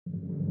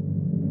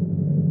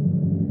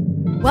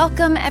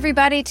Welcome,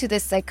 everybody, to The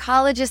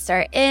Psychologists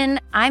Are In.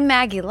 I'm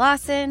Maggie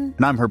Lawson.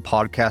 And I'm her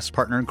podcast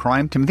partner in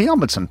crime, Timothy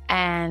Elmondson.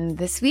 And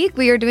this week,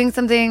 we are doing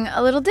something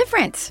a little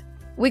different.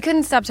 We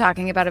couldn't stop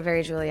talking about a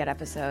very Juliet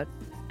episode.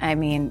 I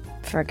mean,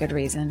 for a good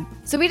reason.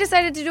 So we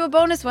decided to do a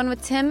bonus one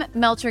with Tim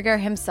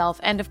Meltreger himself.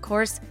 And of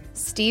course,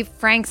 Steve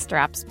Franks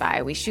drops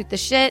by. We shoot the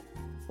shit,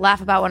 laugh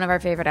about one of our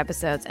favorite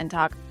episodes, and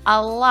talk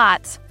a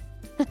lot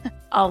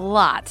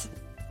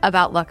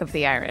about Luck of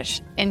the Irish.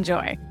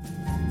 Enjoy.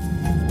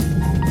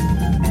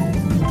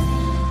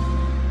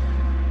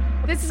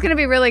 This is going to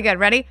be really good.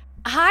 Ready?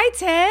 Hi,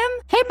 Tim.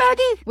 Hey,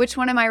 Maggie. Which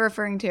one am I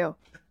referring to?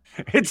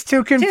 It's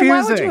too confusing.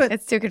 Tim, why would you...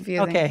 It's too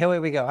confusing. Okay, here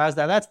we go. How's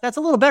that? That's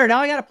a little better. Now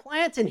I got a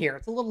plant in here.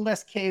 It's a little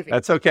less cavey.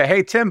 That's okay.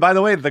 Hey, Tim, by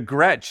the way, the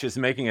Gretsch is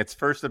making its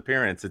first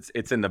appearance.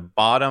 It's in the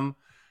bottom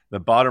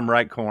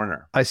right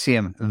corner. I see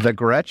him. The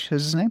Gretsch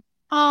is his name?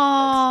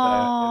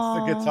 Oh.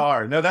 It's the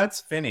guitar. No,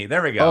 that's Finny.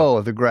 There we go.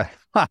 Oh, the Gretsch.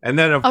 And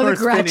then, of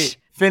course,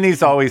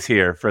 Finny's always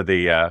here for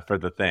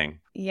the thing.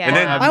 Yeah. And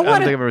then, I don't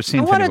think I've ever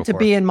seen Finny before. I wanted to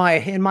be in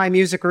my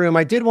music room.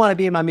 I did want to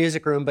be in my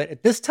music room, but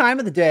at this time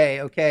of the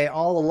day, okay,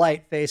 all the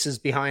light faces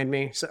behind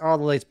me. So all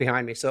the lights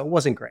behind me. So it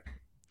wasn't great.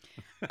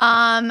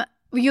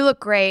 You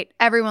look great.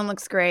 Everyone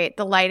looks great.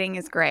 The lighting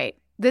is great.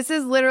 This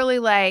is literally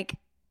like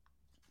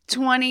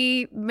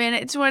 30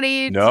 minutes.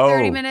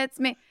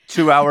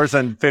 2 hours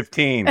and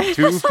 15.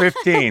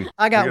 2:15.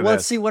 I got,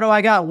 let's see, what do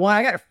I got?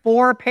 I got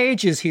 4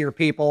 pages here,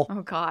 people.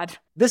 Oh, God.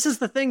 This is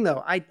the thing,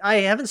 though. I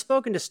haven't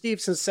spoken to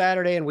Steve since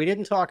Saturday, and we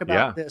didn't talk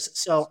about this.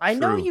 So I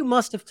know you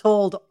must have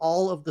told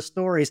all of the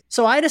stories.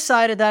 So I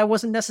decided that I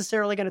wasn't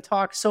necessarily going to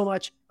talk so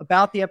much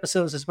about the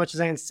episodes as much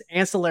as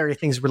ancillary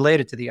things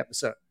related to the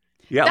episode.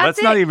 Yeah,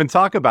 let's not even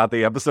talk about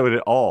the episode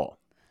at all.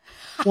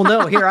 Well,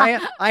 no, here I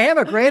have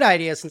a great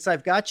idea. Since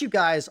I've got you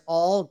guys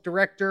all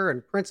director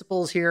and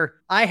principals here,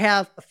 I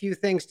have a few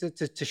things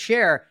to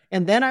share.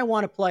 And then I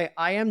want to play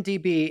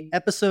IMDb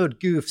episode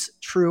goofs,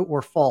 true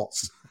or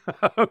false.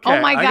 Okay,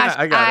 oh my gosh,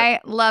 I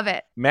love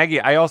it.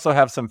 Maggie, I also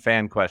have some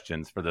fan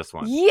questions for this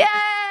one.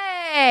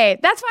 Yay!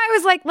 That's why I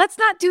was like, let's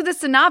not do the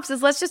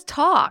synopsis. Let's just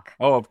talk.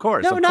 Oh, of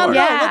course. No, course.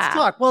 let's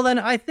talk. Well, then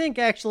I think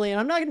actually, and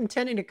I'm not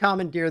intending to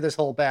commandeer this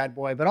whole bad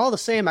boy, but all the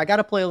same, I got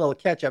to play a little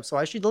catch up. So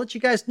I should let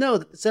you guys know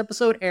that this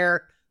episode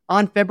aired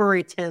on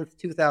February 10th,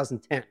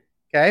 2010.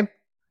 Okay?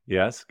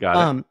 Yes,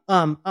 got it.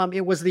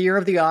 It was the year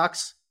of the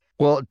ox.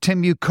 Well,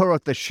 Tim, you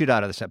co-wrote the shit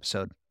out of this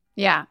episode.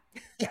 Yeah.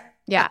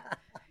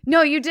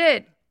 No, you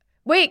did.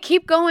 Wait,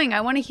 keep going.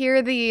 I want to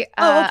hear the.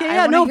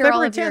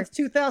 February 10th,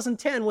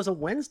 2010 was a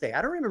Wednesday.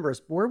 I don't remember.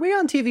 Were we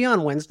on TV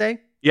on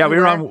Wednesday? Yeah, we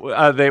were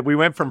on. We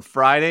went from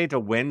Friday to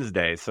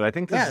Wednesday, so I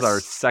think this is our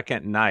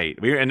second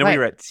night. We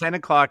were at 10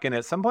 o'clock, and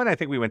at some point, I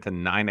think we went to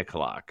 9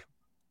 o'clock.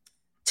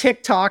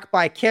 TikTok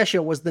by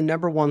Kesha was the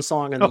number one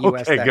song in the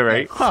U.S. Okay,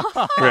 great.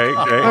 Great.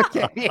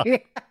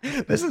 Okay.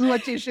 This is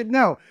what you should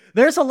know.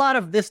 There's a lot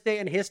of this day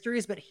in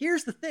histories, but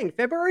here's the thing.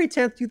 February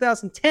 10th,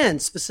 2010,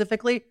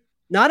 specifically,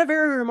 not a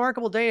very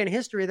remarkable day in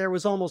history. There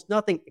was almost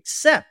nothing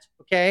except,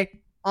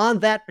 on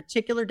that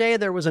particular day,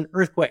 there was an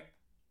earthquake.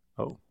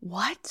 Oh.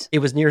 What? It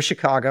was near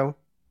Chicago.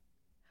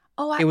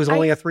 Oh, it was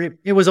only a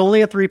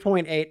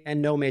 3.8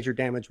 and no major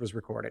damage was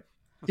recorded.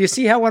 Do you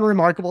see how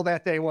unremarkable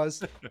that day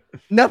was?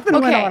 Nothing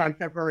went on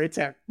February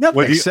 10th.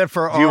 Nothing. Except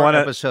for our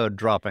episode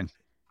dropping.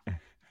 Do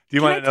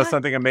you want to know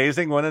something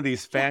amazing? One of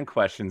these fan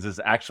questions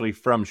is actually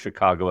from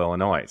Chicago,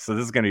 Illinois. So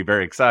this is going to be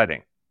very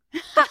exciting.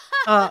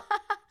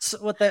 So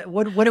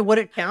would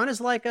it count as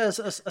like a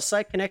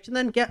site connection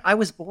then? I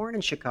was born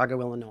in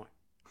Chicago, Illinois.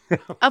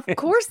 Of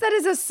course that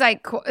is a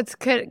site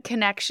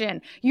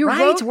connection. You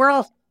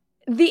wrote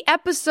the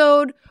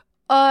episode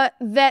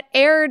that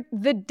aired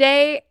the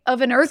day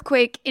of an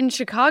earthquake in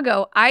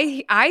Chicago.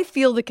 I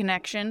feel the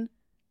connection.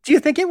 Do you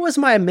think it was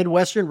my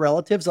Midwestern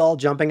relatives all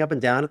jumping up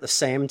and down at the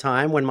same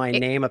time when my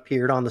name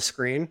appeared on the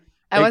screen?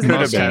 I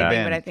wasn't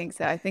saying, but I think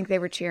so. I think they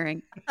were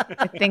cheering.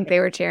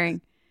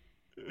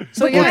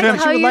 So can I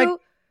tell you?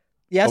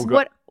 Yes.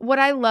 What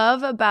I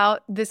love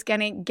about this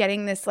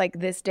getting this like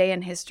this day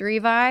in history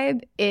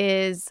vibe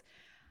is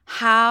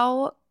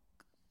how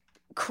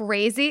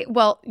crazy.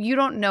 Well, you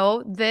don't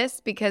know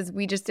this because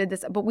we just did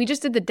this, but we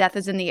just did the Death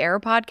is in the Air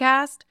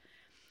podcast.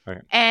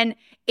 Okay. And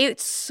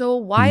it's so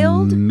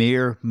wild.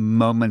 Mere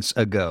moments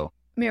ago.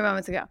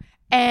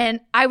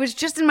 And I was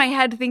just in my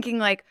head thinking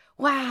like,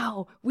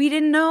 wow, we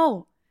didn't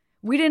know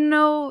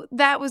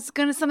that was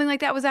something like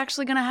that was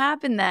actually gonna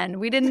happen then.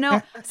 We didn't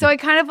know. So I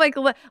kind of like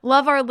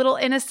love our little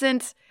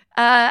innocent,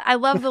 I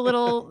love the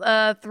little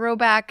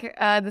throwback.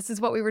 This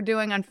is what we were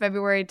doing on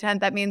February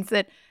 10th. That means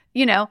that,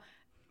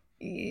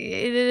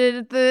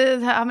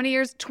 how many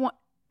years?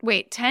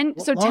 10.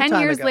 So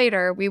 10 years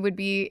later, we would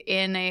be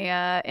in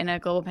a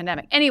global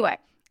pandemic. Anyway,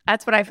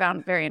 that's what I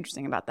found very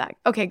interesting about that.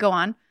 Okay, go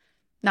on.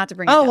 Not to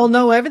bring it down. Well,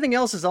 no, everything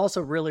else is also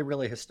really,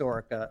 really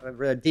historic.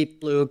 Deep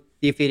Blue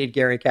defeated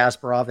Gary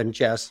Kasparov in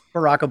chess.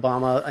 Barack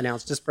Obama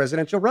announced his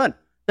presidential run.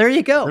 There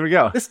you go. There we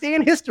go. This day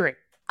in history.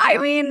 I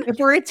mean,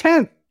 February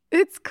 10th.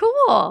 It's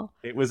cool.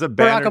 It was a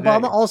banner Barack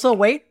Obama day. also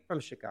from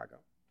Chicago.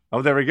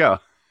 Oh, there we go.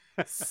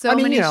 So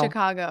many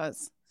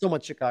Chicagos. So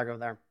much Chicago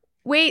there.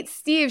 Wait,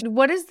 Steve,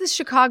 what is the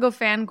Chicago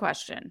fan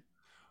question?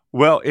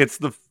 Well,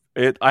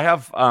 I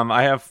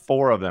have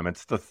 4 of them.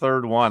 It's the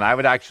third one. I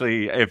would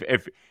actually,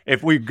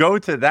 if we go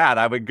to that,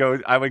 I would go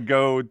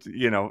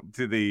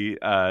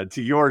to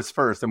yours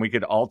first, and we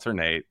could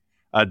alternate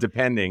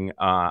depending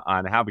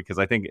on how, because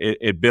I think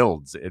it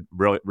builds. It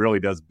really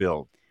does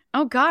build.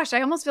 Oh gosh,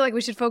 I almost feel like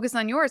we should focus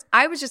on yours.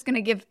 I was just going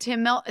to give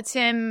Tim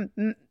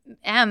Meltreger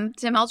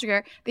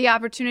the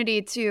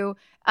opportunity to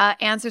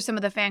answer some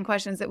of the fan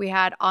questions that we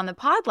had on the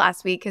pod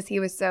last week, because he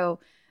was so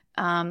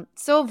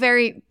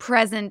very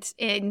present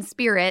in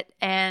spirit,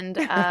 and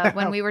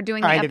when we were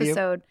doing the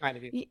episode,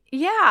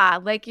 yeah,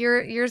 like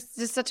you're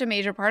just such a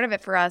major part of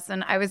it for us.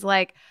 And I was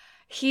like,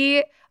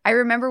 I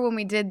remember when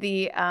we did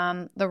the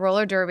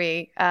roller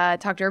derby,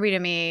 Talk Derby to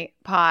Me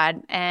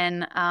pod,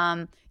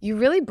 and you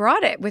really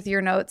brought it with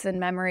your notes and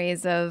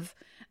memories of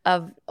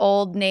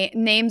old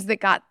names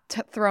that got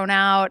thrown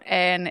out,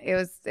 and it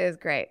was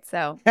great.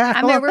 So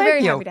we're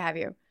very happy to have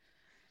you.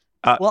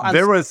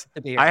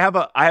 I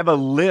have a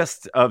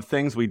list of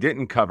things we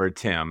didn't cover,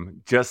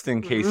 Tim, just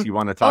in case you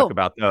want to talk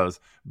about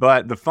those.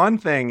 But the fun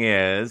thing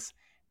is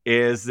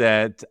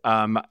that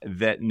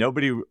that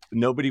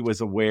nobody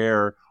was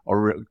aware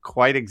or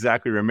quite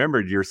exactly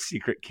remembered your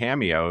secret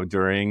cameo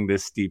during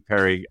this Steve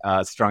Perry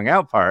strung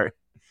out part,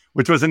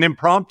 which was an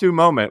impromptu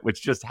moment,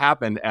 which just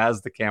happened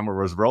as the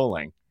camera was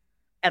rolling.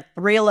 At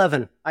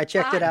 3:11, I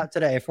checked it out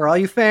today. For all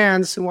you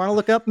fans who want to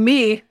look up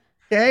me,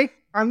 okay?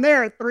 I'm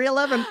there at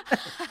 3:11.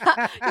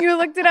 You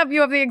looked it up.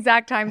 You have the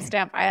exact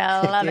timestamp.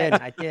 I love it.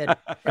 I did.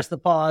 Press the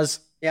pause.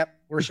 Yep.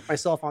 Worship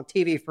myself on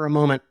TV for a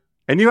moment.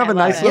 And you have a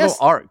nice little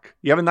arc.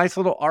 You have a nice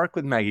little arc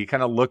with Maggie. You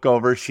kind of look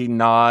over, she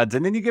nods,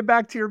 and then you get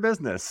back to your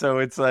business. So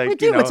it's like, we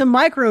do. It's a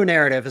micro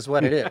narrative is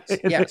what it is.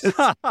 Yes.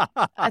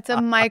 It's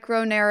a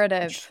micro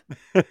narrative.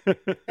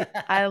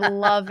 I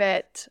love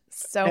it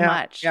so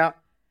much. Yeah.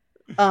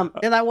 And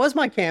that was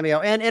my cameo,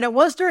 and it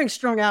was during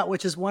Strung Out,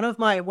 which is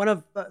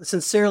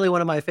sincerely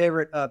one of my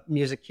favorite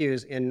music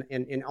cues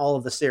in all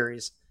of the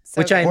series,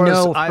 so which I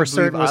know for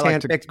certain was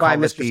handpicked by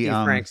Mr. Steve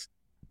Franks.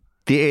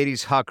 The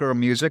 80s hot girl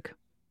music.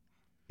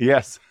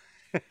 Yes.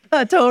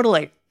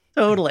 Totally.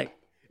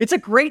 It's a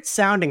great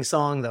sounding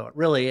song, though. It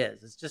really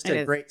is. It's just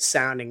a great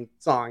sounding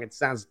song. It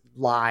sounds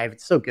live.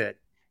 It's so good.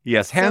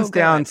 Yes, hands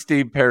down,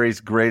 Steve Perry's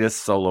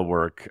greatest solo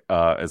work,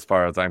 as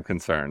far as I'm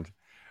concerned.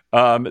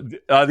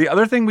 The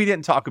other thing we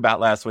didn't talk about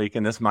last week,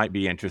 and this might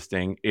be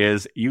interesting,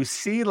 is you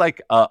see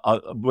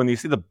when you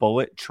see the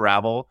bullet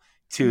travel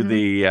to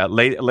the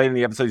late in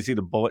the episode, you see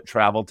the bullet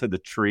travel to the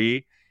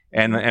tree,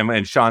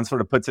 and Sean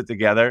sort of puts it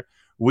together.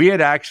 We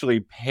had actually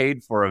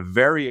paid for a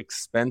very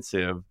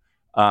expensive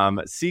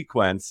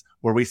sequence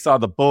where we saw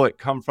the bullet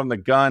come from the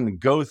gun,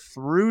 go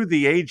through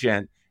the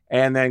agent,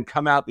 and then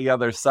come out the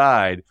other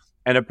side.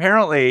 And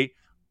apparently,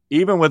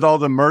 even with all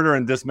the murder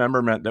and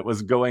dismemberment that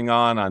was going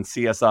on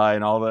CSI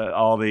and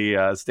all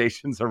the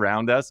stations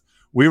around us,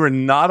 we were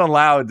not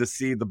allowed to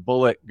see the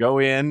bullet go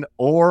in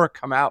or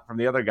come out from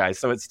the other guy.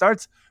 So it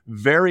starts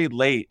very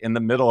late in the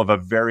middle of a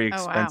very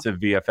expensive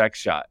VFX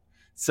shot.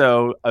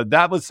 So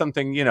that was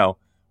something,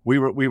 we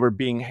were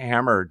being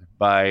hammered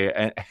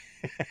by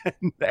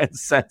and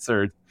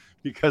censored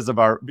because of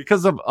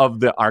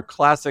our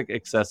classic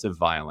excessive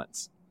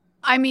violence.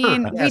 I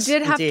mean, we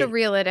did have to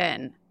reel it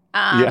in.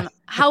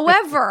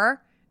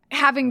 However,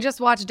 having just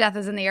watched Death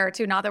is in the Air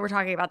too, not that we're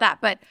talking about that,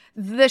 but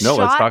the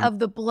shot of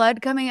the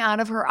blood coming out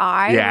of her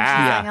eye when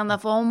she's lying on the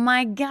phone, oh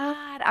my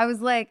God. I was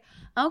like,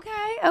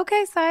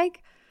 okay,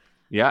 psych.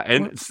 Yeah,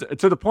 and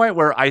to the point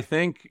where I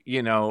think,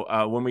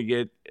 when we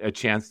get a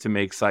chance to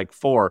make Psych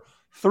 4,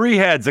 3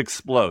 heads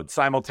explode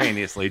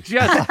simultaneously,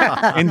 just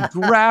in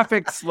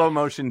graphic slow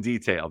motion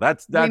detail.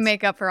 That's we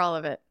make up for all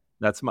of it.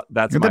 That's Would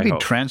my that be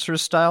hope.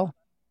 Trancers style?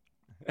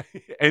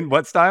 And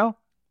what style?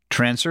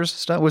 Trancers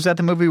style? Was that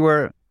the movie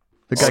where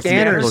the guy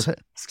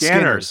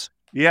Scanners?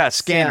 Yes,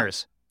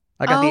 Scanners.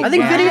 I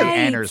think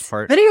Scanners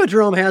part.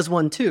 Videodrome has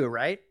one too,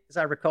 right? As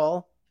I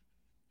recall.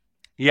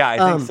 Yeah, I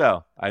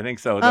think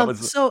so. That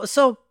was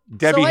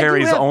Debbie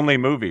Harry's only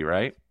movie,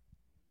 right?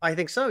 I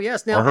think so.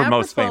 Yes. Now, or her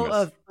most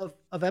famous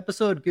of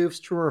episode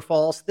goofs, true or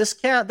false. This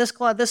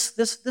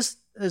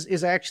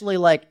is actually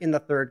like in the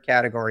third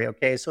category.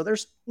 Okay, so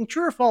there's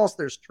true or false.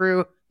 There's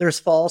true. There's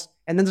false,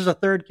 and then there's a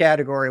third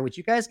category which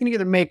you guys can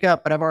either make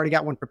up, but I've already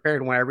got one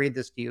prepared when I read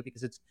this to you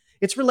because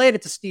it's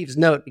related to Steve's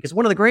note. Because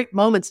one of the great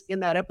moments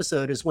in that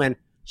episode is when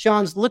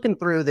Sean's looking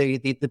through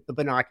the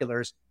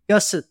binoculars.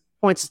 Gus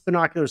points his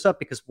binoculars up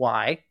because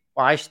why?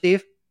 Why,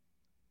 Steve?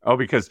 Oh,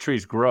 because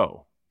trees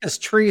grow. As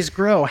trees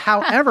grow.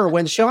 However,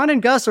 when Sean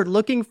and Gus are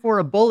looking for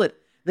a bullet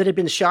that had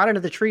been shot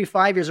into the tree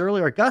 5 years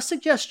earlier, Gus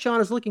suggests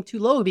Sean is looking too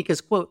low because,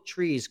 quote,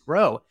 trees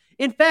grow.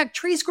 In fact,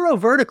 trees grow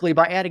vertically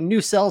by adding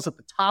new cells at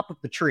the top of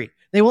the tree.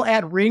 They will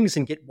add rings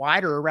and get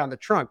wider around the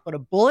trunk, but a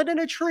bullet in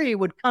a tree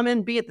would come in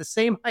and be at the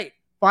same height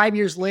 5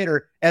 years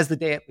later as the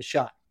day it was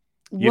shot.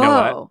 You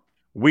know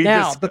what?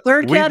 The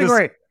third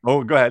category.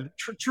 Go ahead.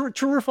 True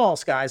or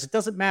false, guys. It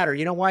doesn't matter.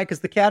 You know why?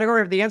 Because the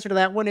category of the answer to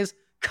that one is,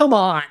 come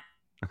on.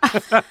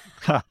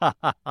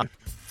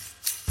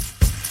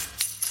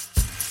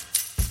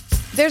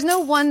 There's no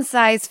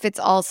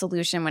one-size-fits-all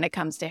solution when it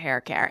comes to hair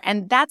care,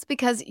 and that's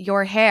because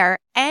your hair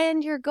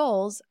and your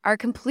goals are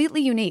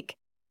completely unique.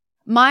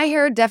 My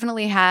hair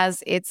definitely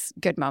has its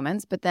good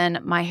moments, but then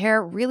my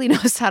hair really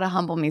knows how to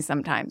humble me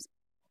sometimes.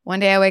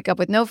 One day I wake up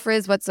with no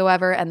frizz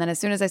whatsoever, and then as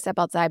soon as I step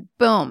outside,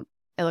 boom,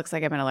 it looks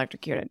like I've been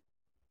electrocuted.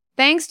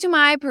 Thanks to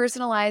my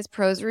personalized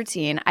Prose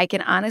routine, I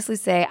can honestly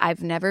say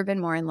I've never been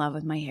more in love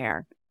with my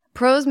hair.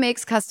 Prose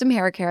makes custom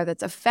hair care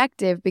that's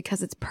effective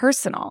because it's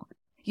personal.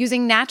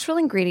 Using natural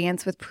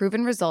ingredients with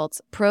proven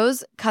results,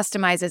 Prose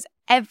customizes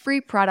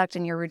every product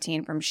in your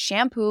routine from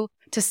shampoo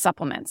to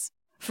supplements.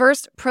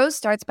 First, Prose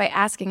starts by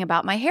asking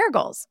about my hair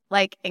goals,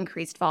 like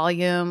increased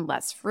volume,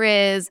 less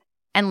frizz,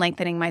 and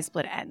lengthening my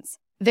split ends.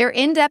 Their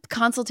in-depth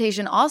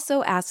consultation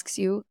also asks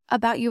you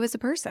about you as a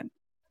person.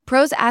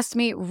 Prose asked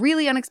me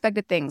really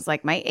unexpected things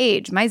like my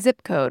age, my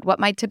zip code, what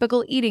my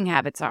typical eating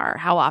habits are,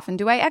 how often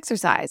do I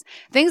exercise,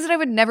 things that I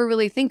would never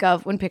really think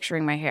of when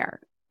picturing my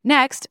hair.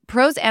 Next,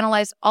 Prose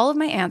analyzed all of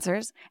my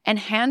answers and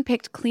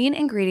handpicked clean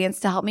ingredients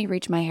to help me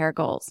reach my hair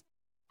goals.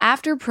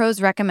 After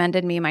Prose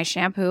recommended me my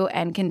shampoo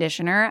and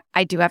conditioner,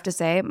 I do have to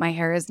say my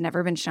hair has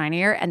never been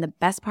shinier, and the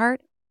best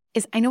part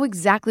is I know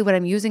exactly what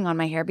I'm using on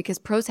my hair because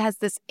Prose has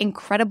this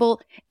incredible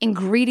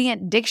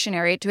ingredient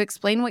dictionary to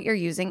explain what you're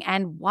using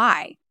and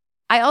why.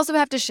 I also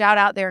have to shout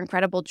out their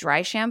incredible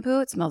dry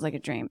shampoo. It smells like a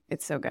dream.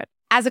 It's so good.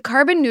 As a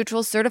carbon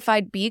neutral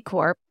certified B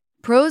Corp,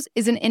 Prose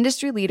is an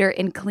industry leader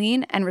in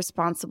clean and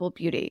responsible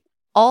beauty.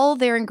 All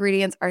their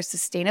ingredients are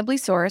sustainably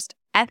sourced,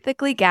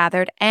 ethically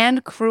gathered,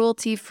 and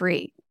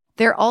cruelty-free.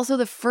 They're also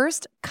the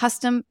first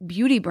custom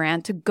beauty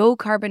brand to go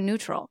carbon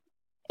neutral.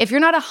 If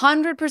you're not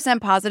 100%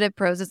 positive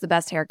Prose is the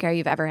best hair care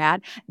you've ever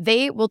had,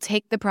 they will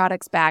take the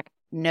products back,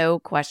 no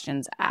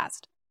questions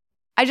asked.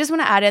 I just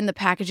want to add in the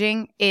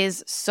packaging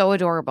is so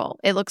adorable.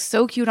 It looks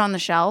so cute on the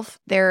shelf.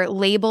 Their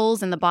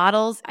labels and the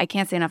bottles, I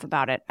can't say enough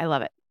about it. I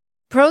love it.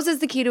 Prose is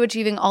the key to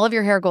achieving all of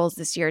your hair goals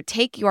this year.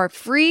 Take your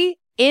free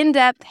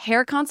in-depth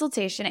hair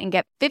consultation and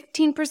get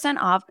 15%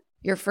 off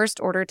your first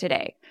order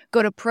today.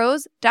 Go to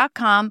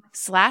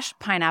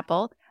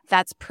prose.com/pineapple.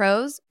 That's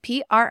Prose,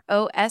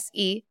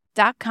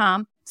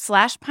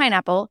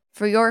 PROSE.com/pineapple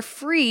for your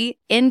free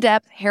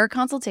in-depth hair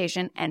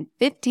consultation and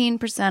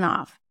 15%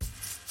 off.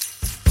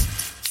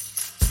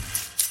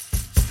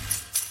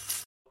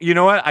 You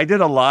know what? I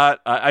did a lot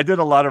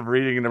of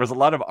reading, and there was a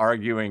lot of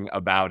arguing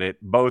about it,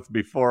 both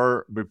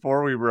before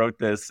we wrote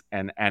this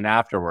and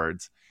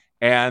afterwards.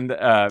 And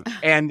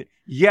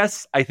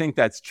yes, I think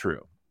that's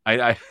true.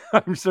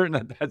 I'm certain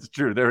that that's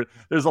true.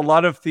 There's a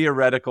lot of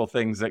theoretical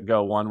things that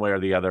go one way or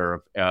the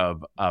other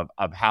of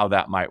how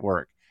that might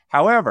work.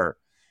 However,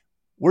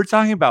 we're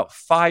talking about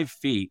 5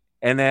 feet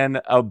and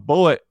then a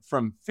bullet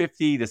from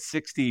 50 to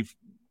 60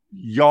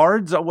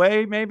 yards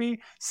away,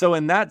 maybe. So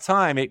in that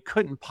time, it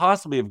couldn't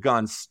possibly have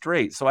gone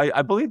straight. So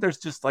I believe there's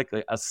just like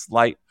a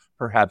slight,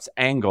 perhaps,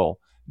 angle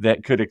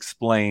that could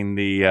explain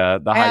the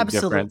height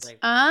difference.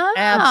 Oh.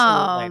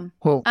 Absolutely.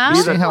 Well,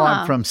 seeing how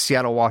I'm from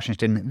Seattle,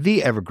 Washington,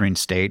 the Evergreen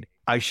State,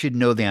 I should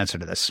know the answer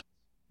to this.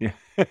 Yeah.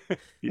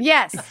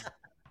 Yes.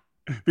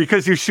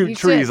 Because you shoot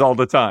trees all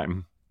the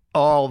time.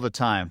 All the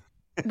time.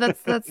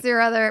 That's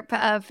your other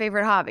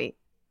favorite hobby.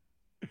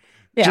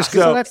 Yeah,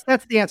 so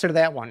that's the answer to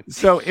that one.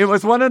 So it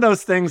was one of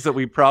those things that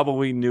we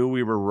probably knew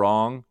we were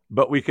wrong,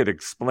 but we could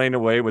explain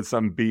away with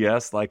some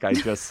BS like I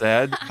just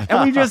said.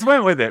 And we just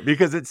went with it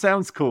because it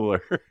sounds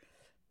cooler.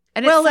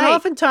 And and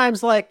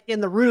oftentimes, like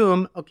in the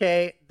room,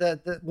 okay,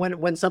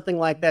 when something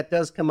like that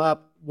does come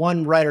up,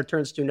 one writer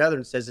turns to another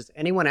and says, "Is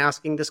anyone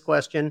asking this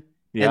question?"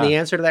 Yeah. And the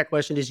answer to that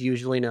question is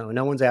usually no.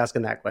 No one's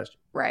asking that question.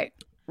 Right.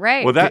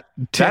 Well, that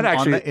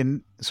actually,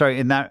 in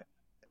that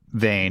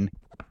vein,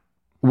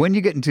 when you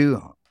get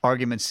into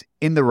arguments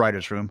in the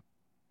writer's room,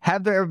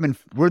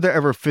 were there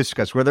ever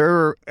fisticuffs? Were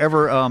there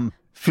ever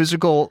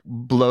physical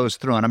blows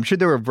thrown? I'm sure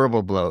there were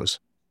verbal blows.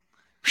 I'm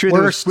sure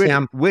there was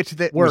wit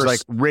that was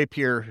like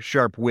rapier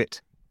sharp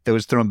wit that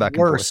was thrown back and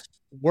forth.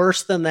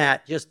 Worse than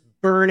that, just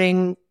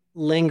burning,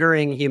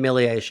 lingering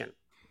humiliation.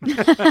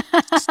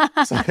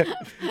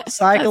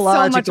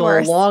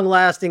 Psychological,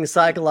 long-lasting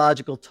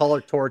psychological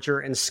torture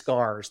and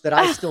scars that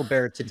I still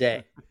bear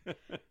today.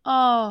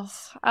 Yeah.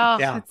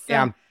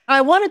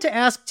 I wanted to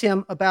ask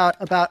Tim about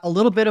a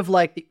little bit of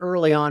like the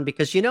early on,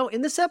 because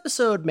in this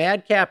episode,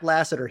 Madcap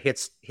Lassiter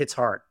hits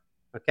hard.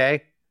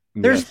 Okay,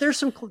 there's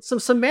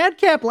some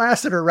Madcap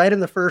Lassiter right in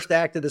the first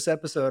act of this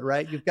episode.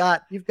 Right, you've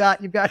got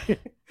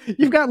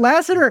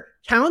Lassiter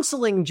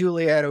counseling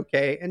Juliet,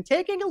 okay, and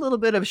taking a little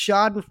bit of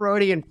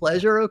schadenfreude and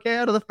pleasure, okay,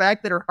 out of the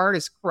fact that her heart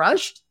is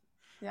crushed.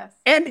 Yes,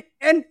 and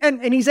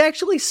he's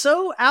actually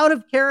so out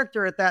of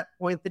character at that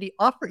point that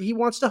he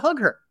wants to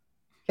hug her.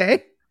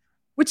 Okay.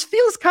 Which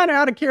feels kind of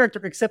out of character,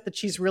 except that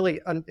she's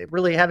really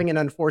having an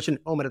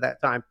unfortunate moment at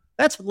that time.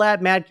 That's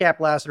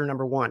Madcap Lassiter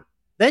number 1.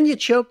 Then you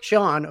choke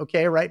Sean,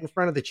 okay, right in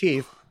front of the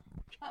chief.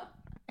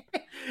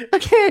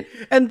 Okay,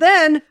 and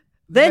then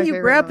you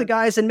grab the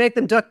guys and make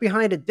them duck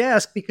behind a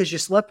desk because you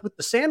slept with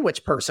the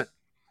sandwich person.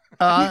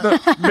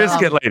 The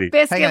biscuit lady.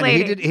 Biscuit Hang on,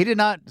 lady. he did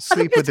not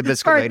sleep with the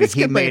biscuit lady.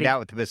 He made out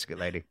with the biscuit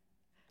lady.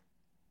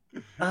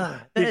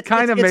 He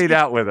kind of made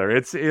out with her.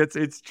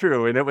 It's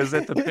true, and it was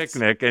at the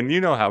picnic, and you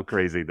know how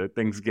crazy that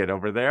things get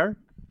over there.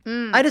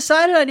 I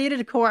decided I needed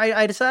to call.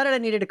 I decided I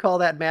needed to call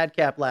that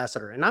Madcap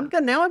Lassiter, and I'm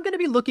gonna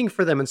be looking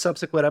for them in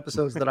subsequent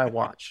episodes that I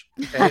watch.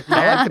 Okay?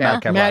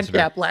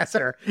 Madcap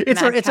Lassiter.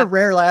 It's a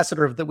rare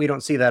Lassiter that we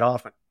don't see that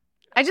often.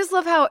 I just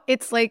love how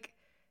it's like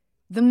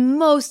the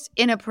most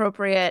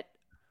inappropriate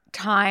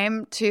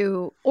time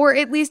to, or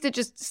at least it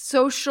just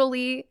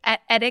socially,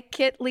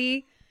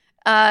 etiquetely,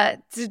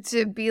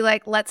 to be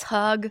like, let's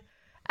hug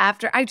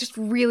after. I just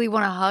really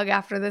want to hug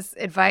after this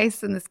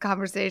advice and this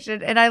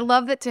conversation. And I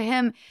love that to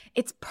him,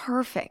 it's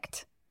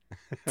perfect.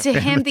 To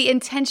him, the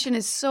intention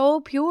is so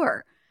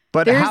pure.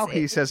 But how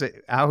he says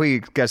it, how he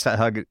gets that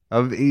hug,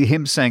 of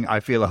him saying, I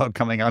feel a hug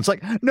coming on. It's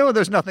like, no,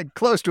 there's nothing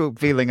close to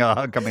feeling a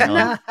hug coming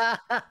on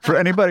for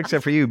anybody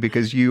except for you,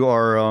 because you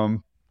are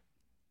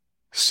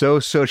so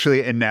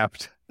socially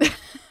inept.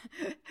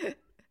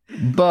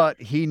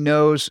 But he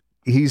knows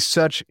he's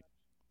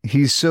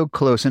so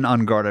close and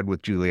unguarded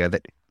with Julia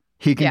that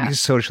he can be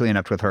socially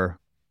inept with her.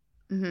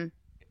 Mm-hmm.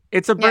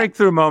 It's a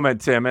breakthrough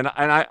moment, Tim, and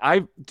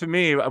I to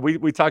me,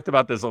 we talked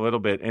about this a little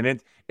bit, and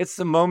it's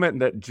the moment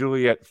that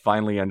Juliet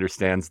finally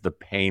understands the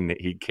pain that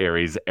he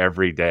carries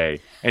every day,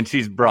 and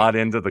she's brought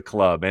into the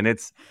club, and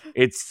it's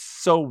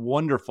so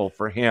wonderful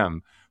for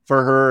him,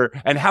 for her,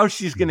 and how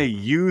she's going to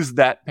use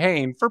that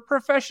pain for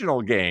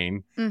professional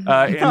gain in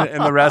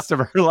the rest of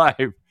her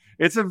life.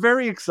 It's a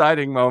very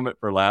exciting moment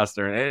for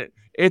Lassiter,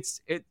 and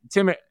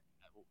Tim,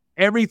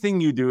 everything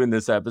you do in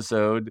this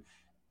episode.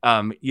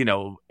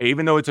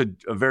 Even though it's a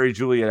very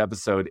Juliet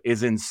episode,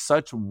 is in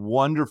such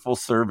wonderful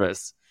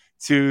service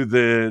to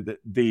the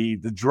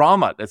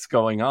drama that's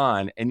going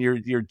on, and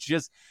you're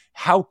just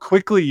how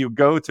quickly you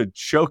go to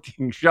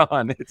choking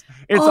Sean.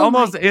 It's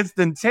almost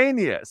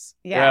instantaneous.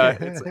 Yeah,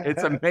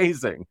 it's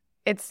amazing.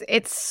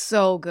 It's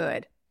so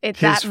good. His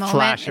that moment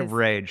flash of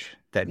rage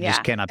that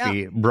just cannot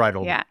be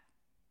bridled. Yeah.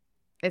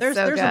 There's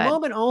a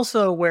moment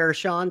also where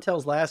Sean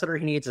tells Lassiter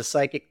he needs a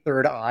psychic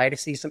third eye to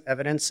see some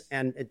evidence.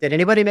 And did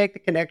anybody make the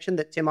connection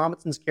that Tim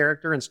Amundsen's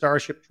character in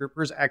Starship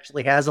Troopers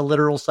actually has a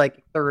literal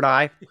psychic third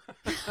eye?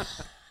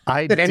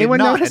 I did anyone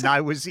not, notice? And I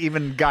was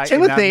even in that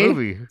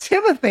movie.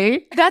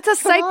 Timothy, that's a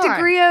psych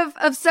degree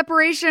of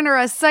separation, or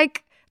a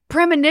psych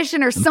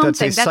premonition, or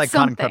something. That's a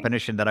psychonic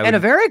premonition that and a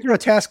very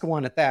grotesque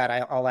one at that.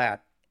 I'll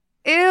add.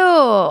 Ew.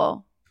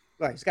 Well,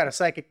 he's got a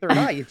psychic third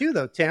eye. You do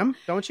though, Tim,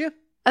 don't you?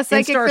 A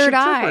psychic third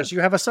eye. Troopers, you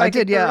have a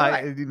psychic third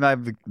eye.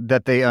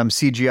 That they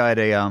CGI'd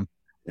a.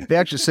 They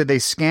actually said they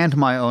scanned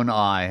my own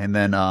eye and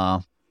then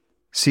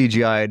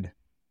CGI'd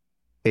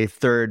a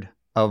third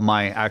of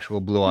my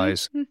actual blue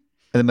eyes in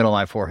the middle of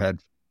my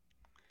forehead.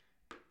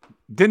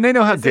 Didn't they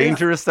know how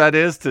dangerous that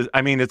is?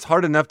 It's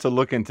hard enough to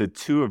look into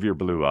two of your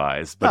blue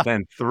eyes, but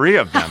then three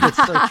of them. It's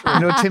so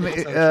true.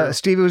 Tim,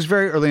 Steve, it was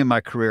very early in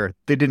my career.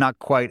 They did not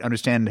quite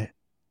understand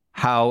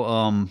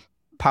how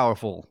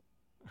powerful.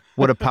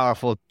 What a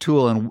powerful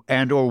tool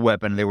and or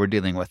weapon they were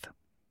dealing with.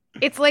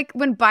 It's like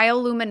when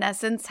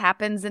bioluminescence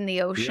happens in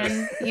the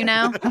ocean, you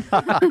know?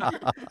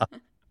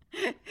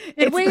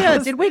 Did we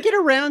get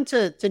around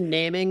to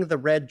naming the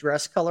red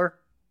dress color?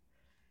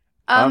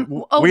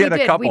 We had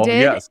a couple, we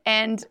did. Yes.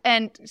 And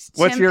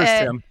what's yours,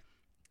 Tim?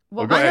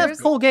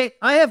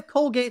 I have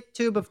Colgate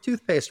tube of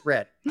toothpaste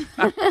red.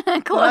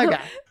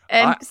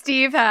 And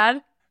Steve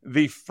had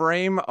the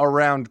frame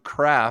around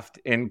Kraft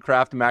in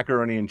Kraft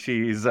macaroni and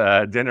cheese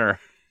dinner.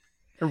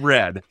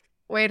 Red.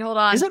 Wait, hold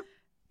on.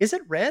 Is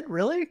it red?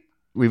 Really?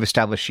 We've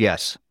established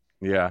yes.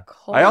 Yeah.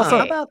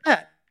 How about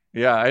that?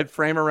 Yeah, I had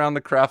frame around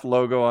the Kraft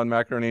logo on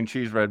macaroni and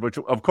cheese red, which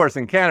of course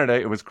in Canada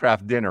it was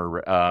Kraft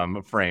dinner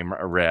frame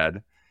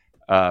red.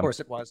 Of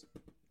course it was.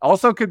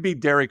 Also could be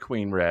Dairy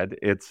Queen red.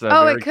 It's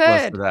very it could.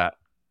 Close to that.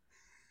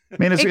 I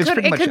mean,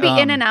 it could be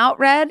In-N-Out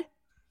red.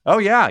 Oh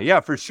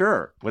yeah, for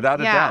sure, without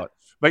a doubt.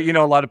 But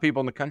a lot of people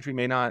in the country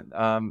may not.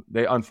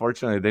 They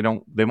unfortunately they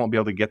won't be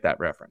able to get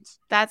that reference.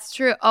 That's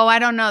true. Oh, I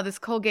don't know. This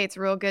Colgate's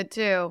real good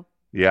too.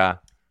 Yeah,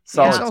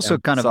 solid. It's also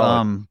kind of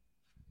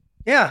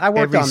I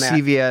worked on that.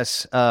 Every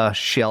CVS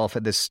shelf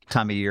at this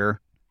time of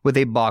year with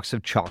a box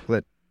of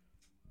chocolate,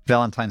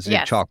 Valentine's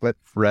Day chocolate,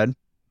 red.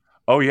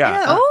 Oh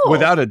yeah.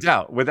 Without a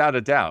doubt.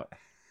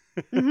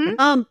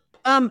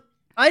 Mm-hmm.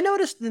 I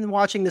noticed in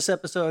watching this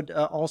episode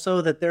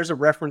also that there's a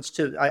reference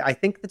to. I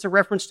think it's a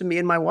reference to me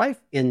and my wife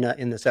in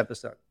this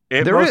episode.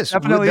 There is.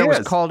 That was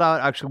called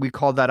out. Actually, we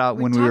called that out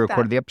when we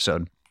recorded the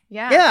episode.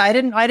 Yeah. Yeah, I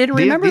didn't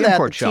remember that.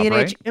 Import shop, T&H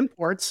right?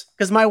 Imports,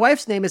 because my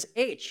wife's name is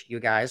H. You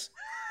guys.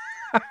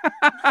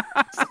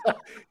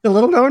 The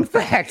little known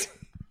fact.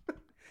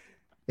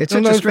 It's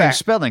such a strange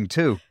spelling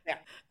too.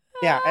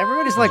 Yeah.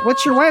 Everybody's like,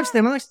 "What's your wife's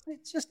name?" I'm like,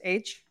 "It's just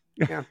H."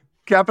 Yeah.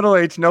 Capital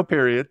H, no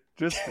period,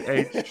 just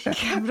H.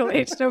 Capital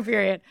H, no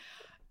period.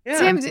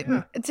 Yeah.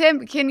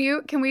 Tim,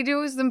 can we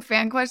do some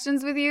fan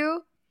questions with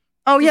you?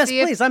 Oh, yes,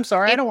 please. I'm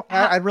sorry.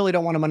 I really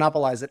don't want to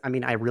monopolize it. I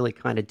mean, I really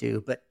kind of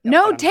do, but.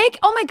 No, take.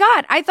 Oh, my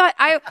God. I thought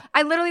I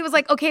literally was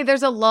like, okay,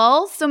 there's a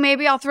lull, so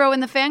maybe I'll throw in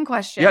the fan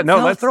question. Yeah,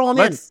 let's throw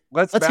them in.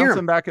 Let's bounce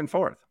them back and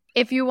forth.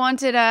 If you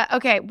wanted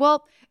okay,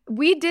 well,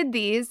 we did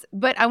these,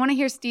 but I want to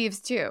hear Steve's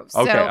too.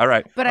 So, okay, all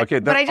right. But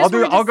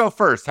I'll go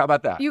first. How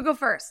about that? You go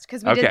first,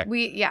 because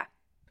yeah.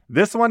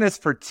 This one is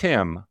for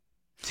Tim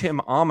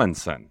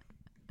Amundsen.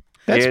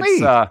 That's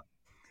me.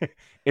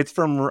 It's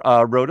from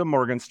Rhoda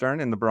Morgenstern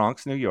in the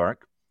Bronx, New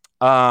York.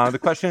 The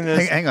question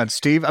is... Hang on,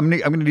 Steve. I'm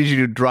going to need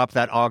you to drop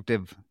that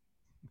octave,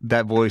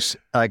 that voice,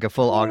 like a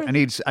full octave.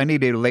 I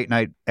need a late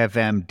night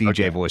FM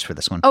DJ voice for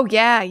this one. Oh,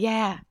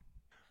 yeah.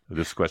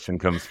 This question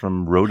comes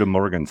from Rhoda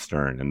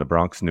Morgenstern in the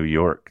Bronx, New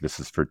York. This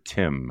is for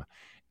Tim.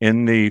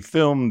 In the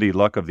film The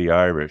Luck of the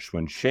Irish,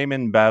 when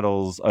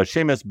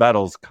Seamus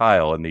battles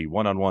Kyle in the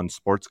one-on-one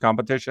sports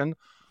competition,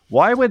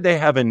 why would they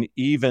have an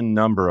even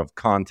number of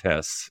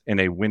contests in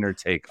a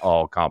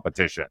winner-take-all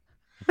competition?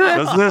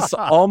 Does this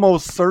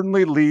almost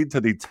certainly lead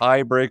to the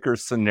tiebreaker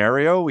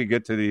scenario we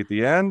get to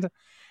the end?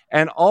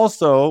 And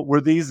also, were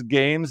these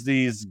games,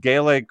 these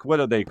Gaelic, what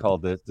are they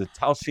called? The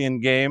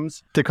Tailteann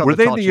games? They're called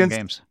the Tailteann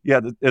games.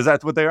 Yeah, is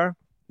that what they are?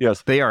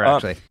 Yes. They are,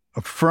 actually.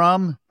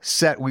 From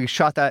set, we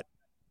shot that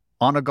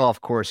on a golf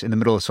course in the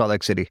middle of Salt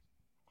Lake City.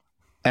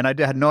 And I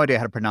had no idea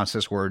how to pronounce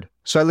this word.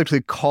 So I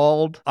literally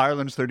called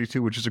Ireland's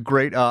 32, which is a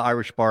great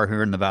Irish bar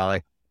here in the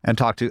Valley, and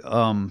talked to,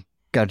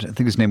 I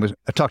think his name was,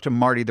 I talked to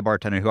Marty, the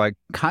bartender, who I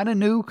kind of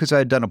knew because I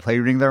had done a play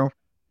reading there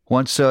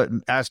once,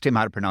 asked him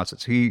how to pronounce it.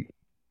 So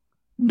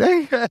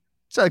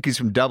it's like he's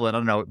from Dublin, I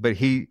don't know, but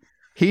he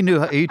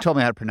knew, he told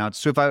me how to pronounce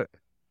it. So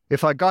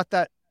if I got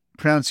that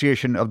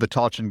pronunciation of the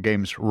Tailteann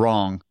games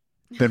wrong,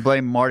 then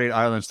blame Marty at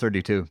Ireland's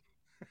 32.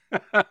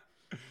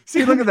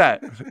 See, look at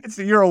that.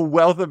 You're a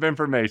wealth of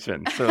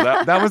information. So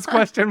that was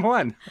question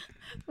one.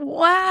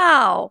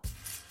 Wow.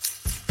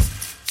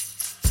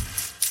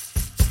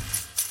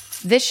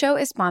 This show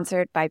is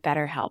sponsored by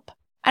BetterHelp.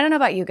 I don't know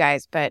about you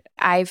guys, but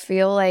I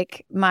feel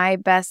like my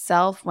best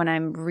self when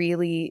I'm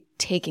really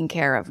taking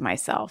care of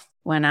myself,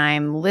 when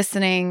I'm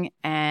listening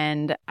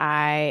and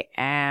I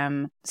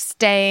am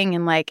staying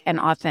in like an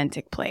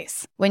authentic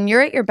place. When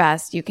you're at your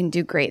best, you can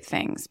do great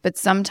things, but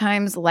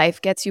sometimes life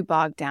gets you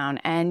bogged down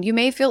and you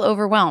may feel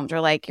overwhelmed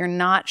or like you're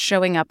not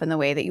showing up in the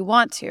way that you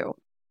want to.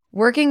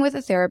 Working with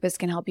a therapist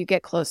can help you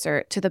get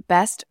closer to the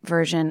best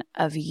version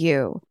of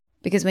you.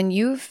 Because when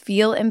you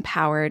feel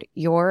empowered,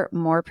 you're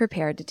more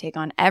prepared to take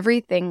on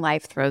everything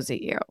life throws at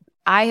you.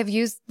 I have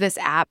used this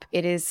app.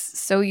 It is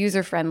so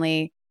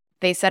user-friendly.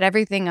 They set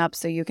everything up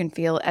so you can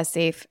feel as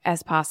safe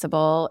as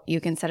possible. You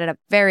can set it up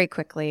very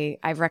quickly.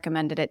 I've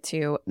recommended it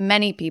to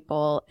many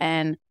people.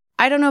 And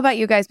I don't know about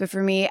you guys, but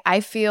for me,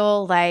 I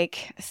feel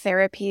like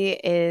therapy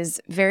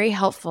is very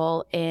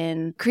helpful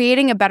in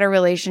creating a better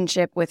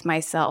relationship with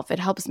myself. It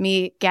helps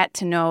me get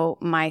to know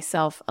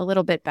myself a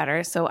little bit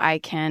better so I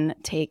can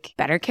take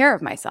better care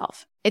of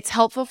myself. It's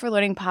helpful for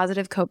learning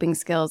positive coping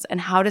skills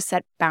and how to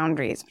set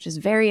boundaries, which is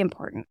very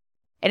important.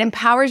 It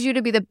empowers you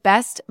to be the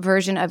best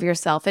version of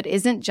yourself. It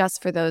isn't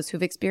just for those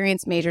who've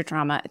experienced major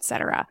trauma,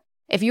 etc.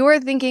 If you are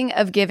thinking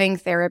of giving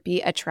therapy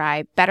a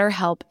try,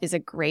 BetterHelp is a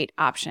great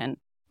option.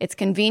 It's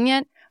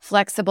convenient,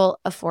 flexible,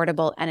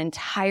 affordable, and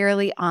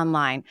entirely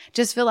online.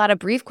 Just fill out a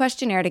brief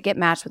questionnaire to get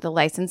matched with a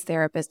licensed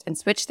therapist and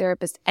switch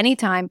therapists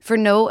anytime for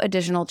no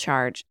additional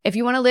charge. If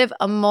you want to live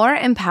a more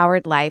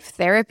empowered life,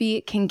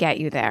 therapy can get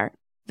you there.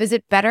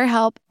 Visit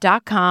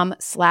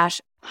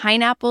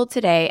BetterHelp.com/pineapple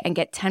today and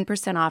get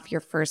 10% off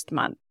your first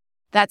month.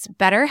 That's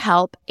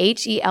BetterHelp,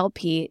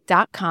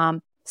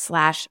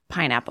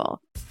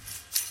 HELP.com/pineapple.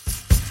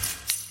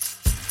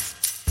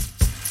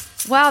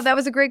 Wow, that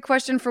was a great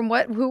question from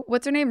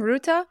what's her name?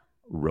 Ruta?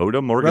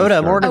 Rhoda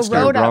Morgenstern.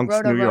 Rhoda, Bronx,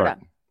 New York.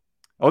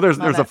 Oh, there's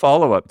a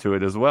follow-up to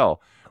it as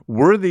well.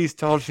 Were these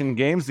Tailteann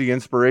games the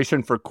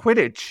inspiration for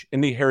Quidditch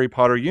in the Harry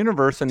Potter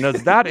universe? And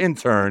does that in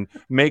turn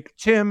make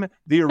Tim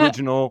the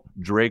original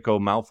Draco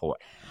Malfoy?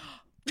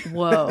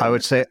 Whoa. I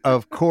would say,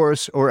 of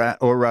course, or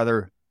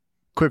rather,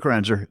 quicker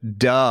answer,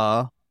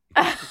 duh.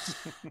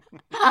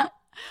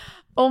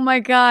 Oh my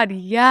God,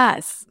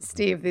 yes.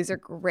 Steve, these are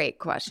great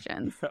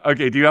questions.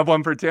 Okay, do you have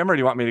one for Tim or do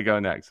you want me to go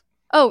next?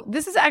 Oh,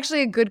 this is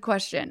actually a good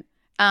question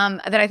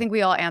that I think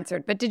we all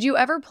answered. But did you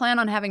ever plan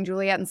on having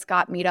Juliet and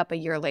Scott meet up a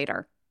year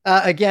later?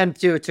 Again,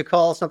 to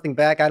call something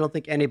back, I don't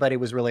think anybody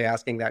was really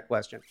asking that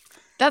question.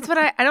 That's what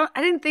I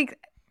didn't think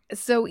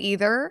so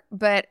either.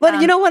 But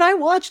you know what I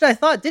watched? I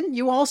thought, didn't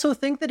you also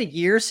think that a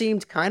year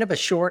seemed kind of a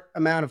short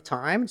amount of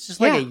time? It's just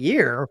like a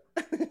year.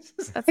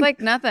 That's like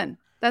nothing.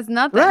 That's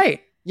nothing. Right.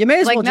 You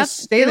may as well just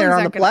stay there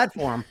on the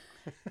platform.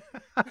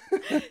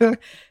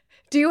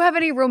 Do you have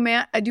any do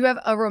you have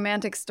a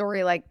romantic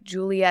story like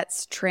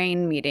Juliet's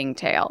train meeting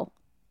tale?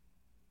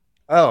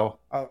 Oh,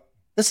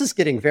 this is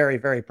getting very,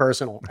 very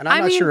personal. And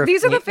I'm not sure if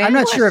these are the fan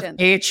questions. Sure if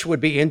H would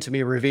be into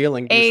me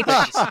revealing these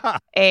things.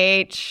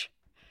 H.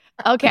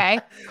 Okay.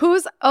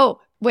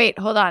 Wait,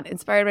 hold on.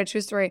 Inspired by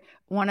true story.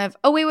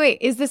 Wait.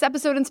 Is this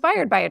episode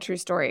inspired by a true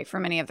story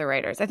from any of the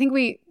writers? I think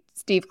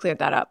Steve cleared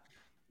that up.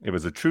 It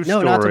was a true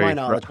story. No, not to my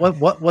knowledge.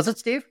 What was it,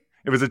 Steve?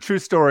 It was a true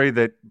story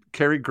that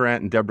Cary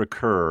Grant and Deborah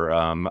Kerr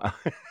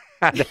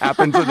had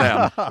happened to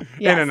them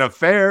in an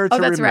affair to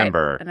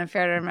remember. Right. An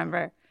affair to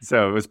remember.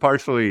 So it was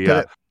partially...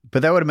 But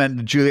that would have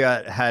meant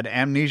Juliet had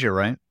amnesia,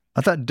 right?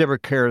 I thought Deborah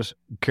Kerr's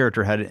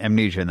character had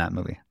amnesia in that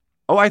movie.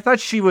 Oh, I thought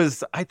she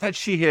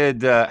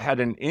had had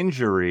an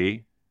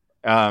injury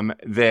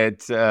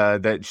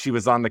that she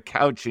was on the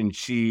couch and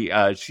she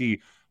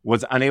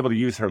was unable to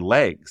use her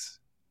legs.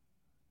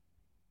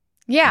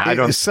 Yeah.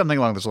 It's something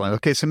along those lines.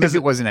 Okay, so maybe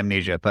it wasn't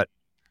amnesia, but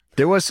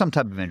there was some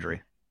type of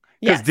injury.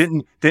 Because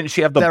didn't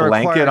she have the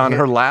blanket on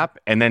her lap,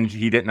 and then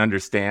he didn't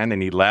understand,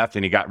 and he left,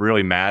 and he got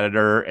really mad at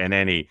her, and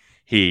then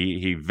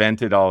he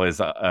vented all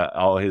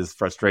his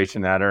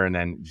frustration at her, and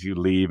then you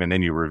leave, and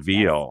then you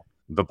reveal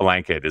the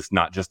blanket is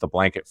not just a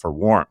blanket for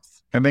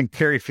warmth. And then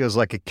Carrie feels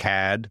like a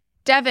cad.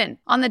 Devin,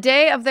 on the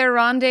day of their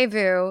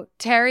rendezvous,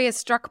 Terry is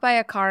struck by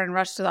a car and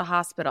rushed to the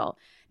hospital.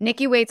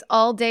 Nikki waits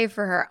all day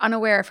for her,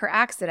 unaware of her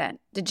accident.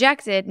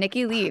 Dejected,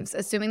 Nikki leaves,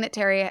 assuming that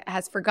Terry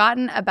has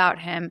forgotten about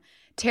him.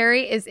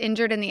 Terry is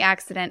injured in the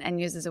accident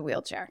and uses a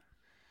wheelchair.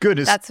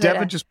 Goodness,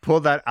 Devin just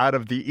pulled that out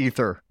of the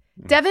ether.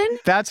 Devin,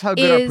 that's how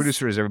good our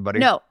producer is, everybody.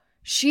 No,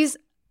 she's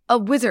a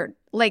wizard.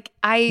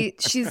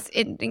 She's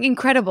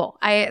incredible.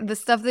 The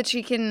stuff that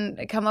she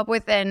can come up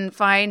with and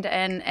find,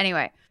 and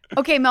anyway.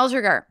 Okay,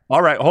 Meltreger.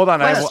 All right, hold on.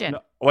 Question.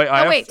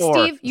 I have four.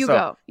 Steve, you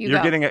go.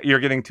 You're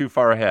getting too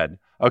far ahead.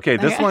 Okay,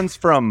 this one's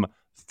from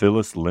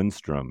Phyllis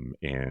Lindstrom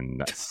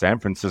in San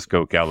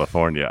Francisco,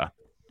 California.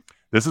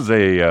 This is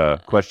a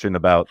question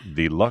about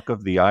the luck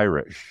of the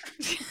Irish.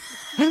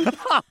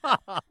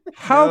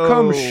 How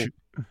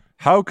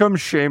come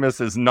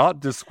Seamus is not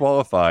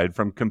disqualified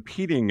from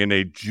competing in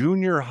a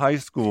junior high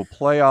school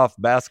playoff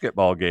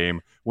basketball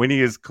game when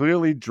he is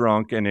clearly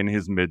drunk and in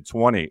his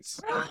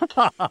mid-20s?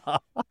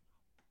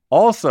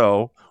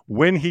 Also,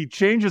 when he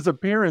changes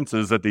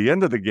appearances at the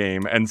end of the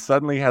game and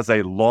suddenly has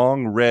a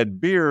long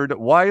red beard,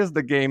 why is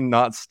the game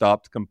not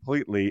stopped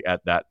completely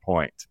at that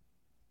point?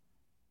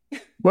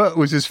 What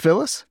was this,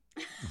 Phyllis?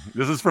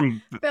 This is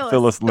from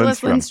Phyllis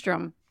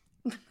Lindstrom.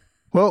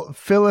 Well,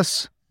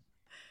 Phyllis,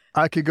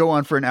 I could go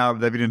on for an hour,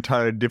 but that'd be an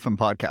entirely different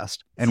podcast,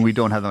 and we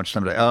don't have that much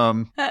time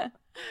today.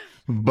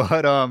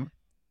 But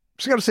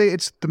just got to say,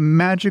 it's the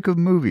magic of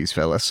movies,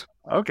 Phyllis.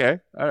 Okay,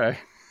 all right.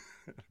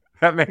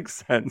 That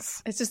makes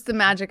sense. It's just the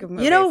magic of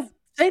movies. You know,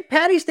 St.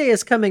 Patty's Day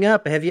is coming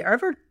up. Have you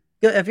ever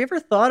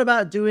thought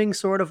about doing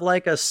sort of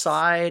like a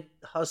side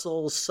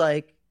hustle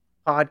psych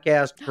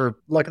podcast for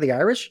Luck of the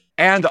Irish?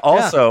 And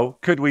also,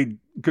 could we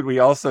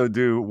also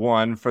do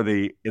one for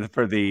the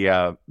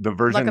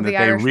version that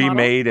they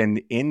remade in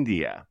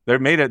India? They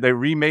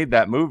remade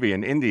that movie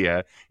in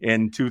India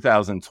in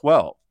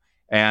 2012.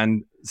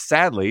 And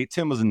sadly,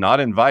 Tim was not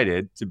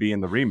invited to be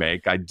in the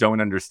remake. I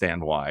don't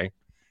understand why.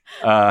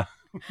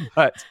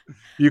 But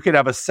you could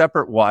have a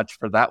separate watch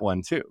for that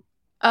one too.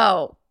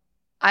 Oh,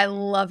 I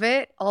love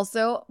it.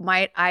 Also,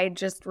 might I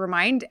just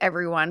remind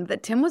everyone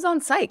that Tim was on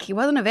psych. He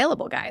wasn't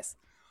available, guys.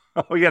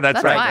 Oh yeah,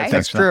 that's right. Why.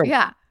 That's true.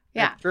 Yeah.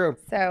 That's true.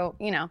 So,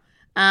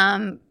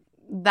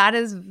 that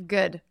is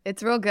good.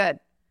 It's real good.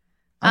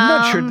 I'm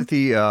not sure that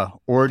the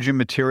origin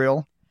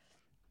material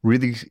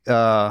really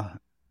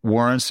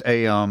warrants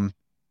a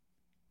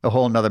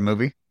whole nother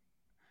movie.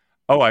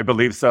 Oh, I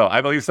believe so.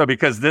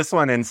 Because this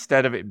one,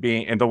 instead of it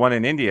being, and the one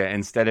in India,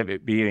 instead of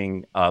it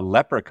being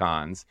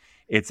leprechauns,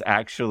 it's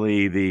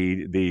actually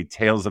the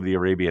Tales of the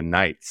Arabian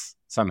Nights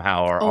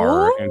somehow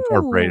are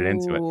incorporated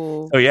into it.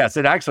 So yes,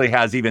 it actually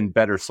has even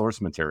better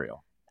source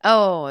material.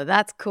 Oh,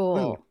 that's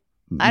cool.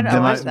 I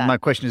don't watch that. My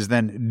question is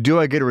then, do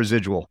I get a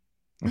residual?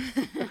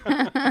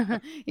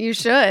 You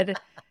should.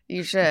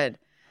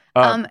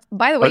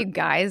 By the way,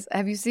 guys,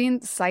 have you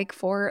seen Psych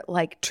 4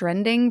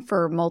 trending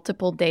for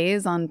multiple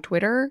days on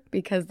Twitter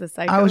because the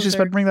Psychos I was just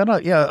about to bring that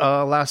up. Yeah,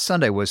 last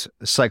Sunday was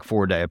Psych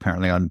 4 Day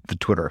apparently on the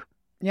Twitter.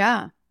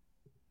 Yeah.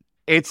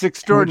 It's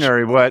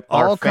extraordinary what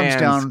our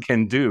fans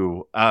can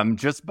do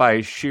just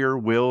by sheer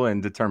will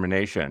and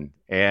determination.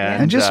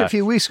 And just a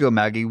few weeks ago,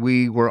 Maggie,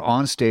 we were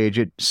on stage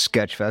at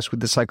Sketchfest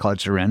with the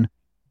Psychologists Are In,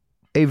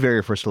 a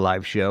very first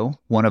live show,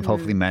 one of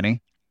hopefully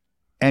many,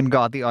 and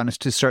got the audience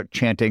to start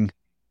chanting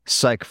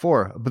Psych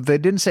 4, but they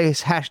didn't say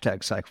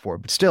hashtag Psych 4.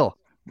 But still,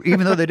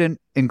 even though they didn't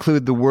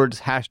include the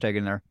words hashtag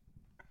in there,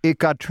 it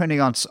got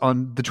trending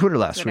on the Twitter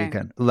last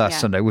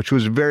Sunday, which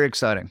was very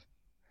exciting.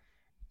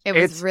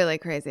 It's really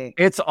crazy.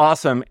 It's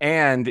awesome.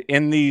 And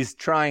in these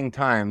trying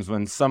times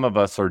when some of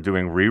us are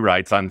doing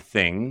rewrites on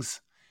things,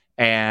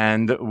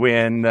 and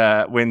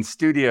when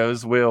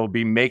studios will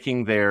be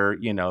making their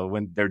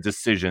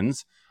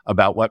decisions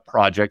about what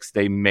projects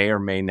they may or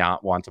may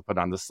not want to put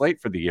on the slate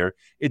for the year,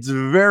 it's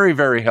very,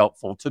 very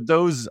helpful to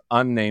those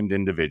unnamed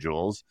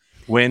individuals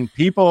when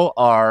people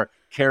are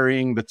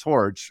carrying the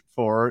torch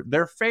for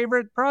their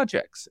favorite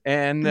projects.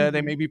 And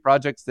they may be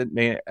projects that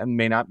may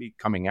not be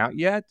coming out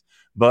yet,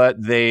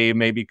 but they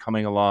may be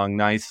coming along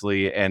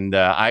nicely. And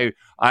I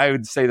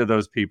would say to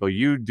those people,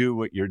 you do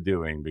what you're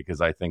doing,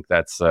 because I think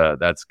that's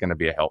going to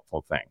be a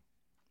helpful thing.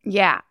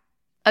 Yeah,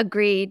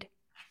 agreed.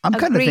 I'm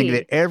kind of thinking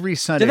that every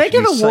Sunday. Do they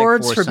give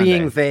awards for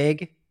being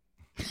vague?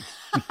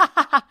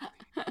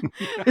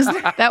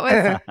 That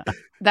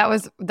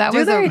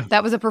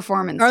was a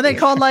performance. Are they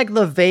called like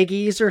the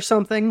Vagies or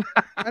something?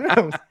 I don't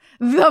know.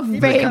 The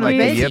Vagies. Like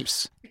the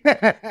yips.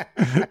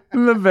 The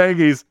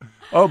Vagies.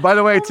 Oh, by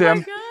the way,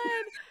 Tim.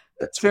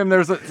 Tim,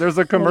 there's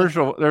a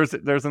commercial.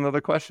 There's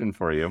another question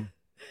for you.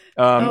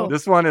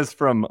 This one is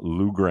from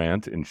Lou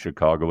Grant in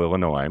Chicago,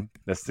 Illinois.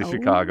 That's the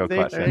Chicago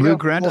question. Lou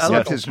Grant, I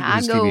love his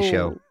TV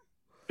show.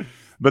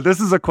 But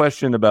this is a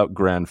question about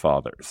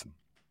grandfathers.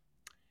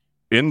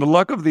 In The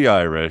Luck of the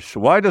Irish,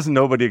 why does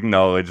nobody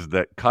acknowledge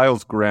that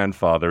Kyle's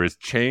grandfather is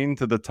chained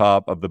to the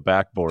top of the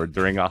backboard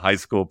during a high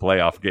school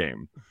playoff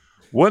game?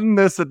 Wouldn't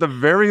this, at the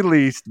very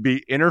least,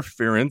 be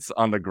interference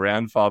on the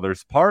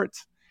grandfather's part?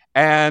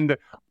 And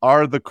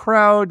are the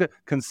crowd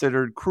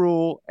considered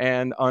cruel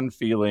and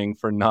unfeeling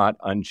for not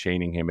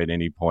unchaining him at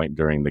any point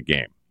during the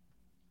game?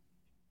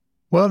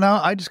 Well, now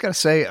I just got to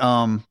say,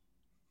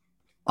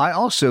 I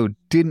also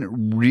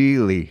didn't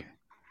really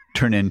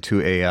turn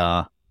into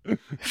a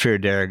fair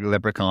Derek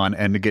leprechaun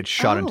and to get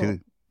shot into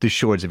the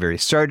shores of Erie.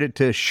 Sorry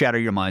to shatter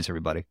your minds,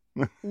 everybody.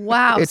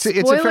 Wow. It's a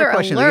fair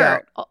question.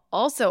 Alert. Yeah.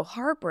 Also,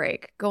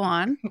 heartbreak. Go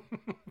on.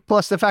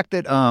 Plus the fact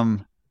that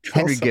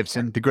Henry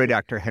Gibson, the great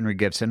actor Henry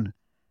Gibson,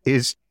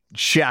 is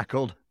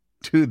shackled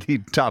to the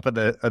top of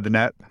the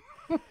net.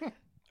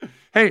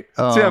 Hey,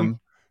 Tim,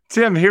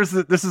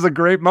 this is a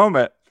great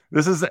moment.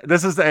 This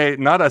is a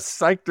not a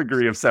psych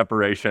degree of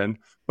separation,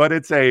 but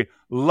it's a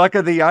Luck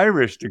of the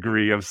Irish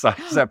degree of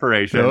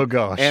separation. Oh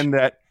gosh. And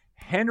that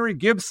Henry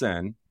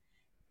Gibson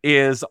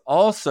is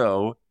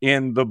also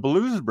in the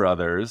Blues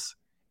Brothers,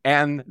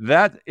 and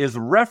that is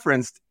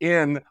referenced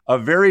in a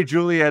very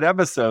Juliet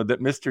episode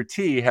that Mr.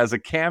 T has a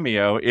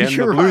cameo in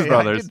the Blues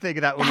Brothers. I didn't think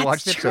of that when we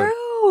watched it. That's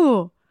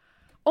true.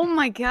 Oh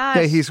my gosh.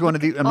 Yeah, he's one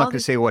of the. I'm not going to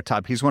say what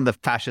type. He's one of the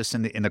fascists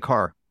in the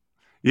car.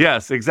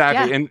 Yes,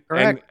 exactly.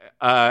 Yeah,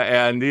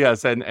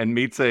 and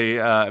meets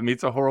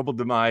a horrible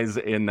demise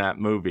in that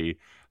movie.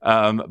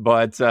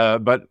 But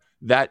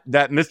that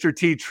Mr.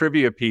 T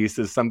trivia piece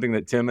is something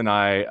that Tim and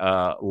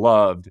I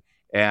loved,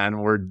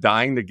 and we're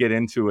dying to get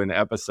into an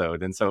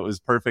episode. And so it was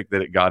perfect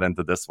that it got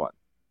into this one.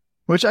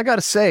 Which I got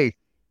to say,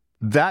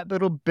 that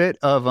little bit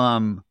of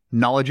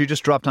knowledge you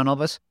just dropped on all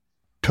of us,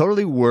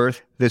 totally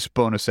worth this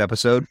bonus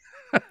episode.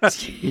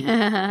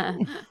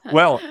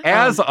 Well,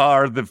 as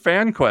are the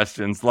fan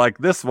questions like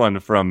this one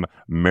from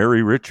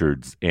Mary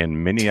Richards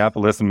in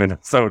Minneapolis,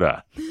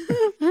 Minnesota.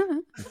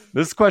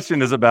 This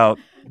question is about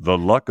the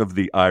luck of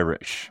the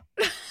Irish.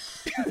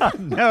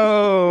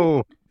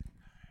 No.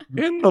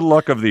 In the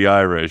luck of the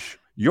Irish,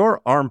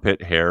 your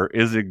armpit hair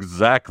is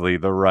exactly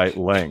the right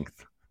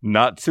length.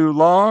 Not too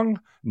long,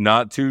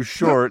 not too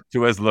short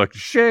to as look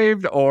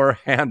shaved or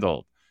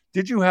handled.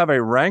 Did you have a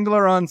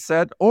Wrangler on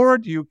set, or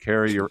do you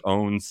carry your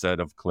own set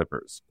of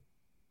clippers?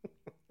 I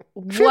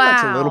feel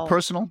that's a little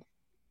personal.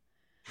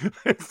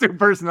 It's too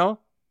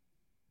personal?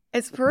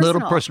 It's personal. A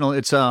little personal.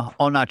 It's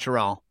au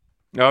natural.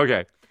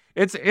 Okay.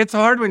 It's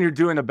hard when you're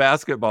doing a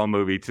basketball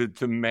movie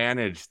to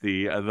manage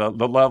the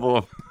level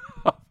of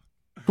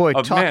Boy,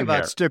 of talk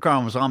about stick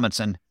arms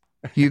Amundsen.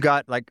 You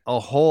got like a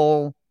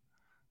whole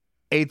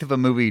eighth of a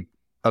movie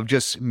of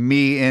just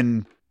me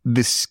in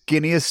the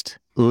skinniest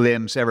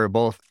limbs ever,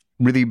 both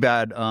really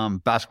bad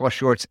basketball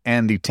shorts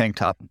and the tank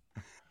top.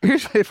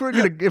 If we're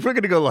gonna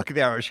go Luck of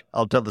the Irish,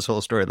 I'll tell this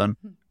whole story then.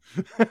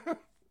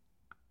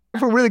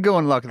 If we're really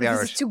going Luck of the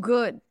Irish, this is too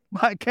good.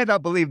 I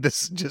cannot believe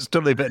this just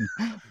totally been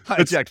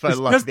hijacked by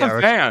Luck of the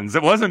Irish. Fans.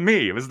 It wasn't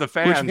me. It was the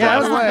fans. It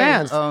was the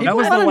fans. That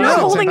was the I'm one.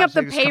 holding up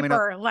the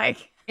paper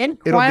like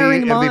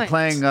inquiring it'll be minds.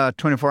 playing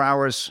 24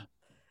 hours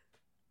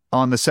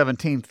on the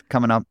 17th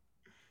coming up.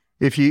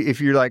 If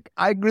you're like,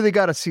 I really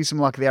got to see some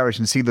Luck of the Irish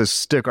and see those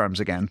stick arms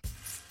again.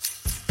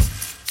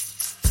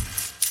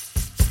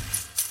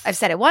 I've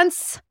said it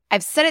once,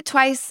 I've said it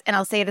twice, and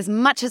I'll say it as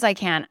much as I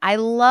can. I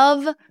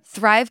love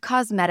Thrive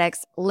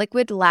Cosmetics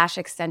Liquid Lash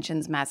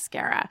Extensions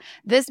Mascara.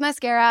 This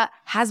mascara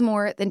has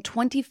more than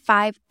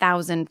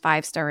 25,000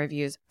 5-star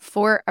reviews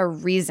for a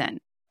reason.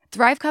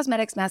 Thrive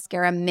Cosmetics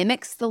Mascara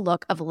mimics the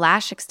look of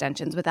lash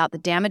extensions without the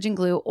damaging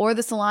glue or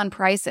the salon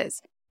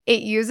prices.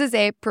 It uses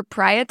a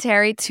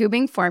proprietary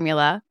tubing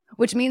formula,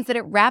 which means that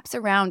it wraps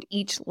around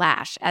each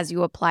lash as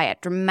you apply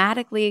it,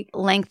 dramatically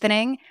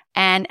lengthening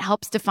and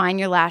helps define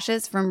your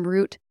lashes from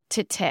root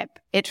to tip.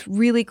 It's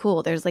really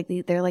cool. They're like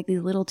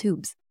these little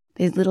tubes.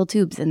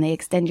 And they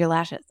extend your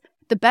lashes.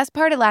 The best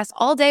part, it lasts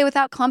all day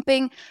without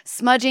clumping,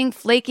 smudging,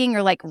 flaking,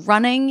 or like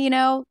running,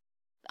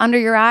 under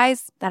your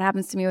eyes. That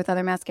happens to me with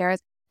other mascaras.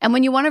 And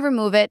when you want to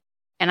remove it,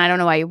 and I don't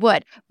know why you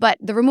would, but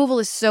the removal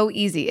is so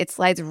easy. It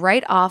slides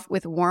right off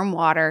with warm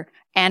water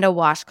and a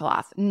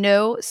washcloth.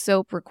 No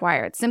soap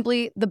required.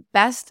 Simply the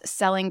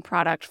best-selling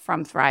product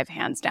from Thrive,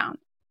 hands down.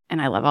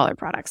 And I love all their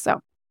products.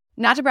 So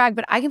not to brag,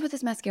 but I can put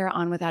this mascara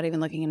on without even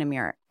looking in a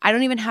mirror. I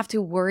don't even have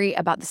to worry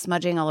about the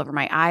smudging all over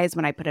my eyes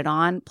when I put it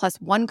on. Plus,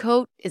 one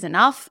coat is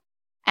enough.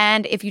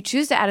 And if you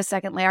choose to add a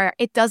second layer,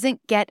 it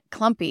doesn't get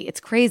clumpy.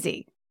 It's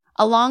crazy.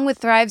 Along with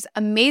Thrive's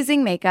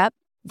amazing makeup,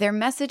 Their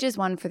message is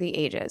one for the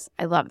ages.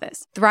 I love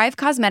this. Thrive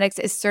Cosmetics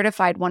is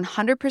certified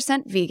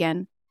 100%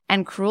 vegan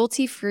and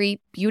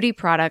cruelty-free beauty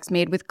products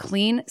made with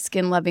clean,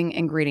 skin-loving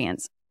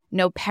ingredients.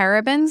 No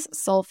parabens,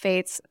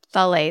 sulfates,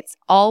 phthalates,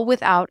 all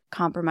without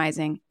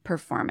compromising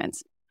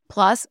performance.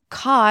 Plus,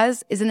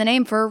 cause is in the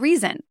name for a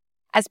reason.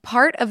 As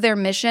part of their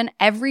mission,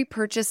 every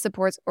purchase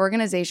supports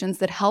organizations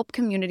that help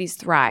communities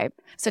thrive,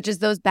 such as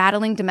those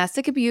battling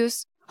domestic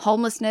abuse,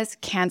 homelessness,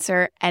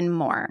 cancer, and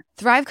more.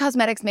 Thrive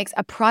Cosmetics makes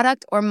a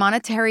product or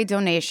monetary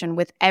donation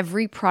with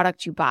every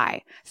product you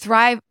buy.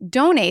 Thrive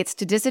donates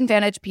to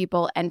disadvantaged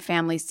people and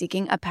families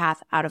seeking a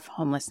path out of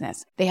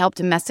homelessness. They help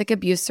domestic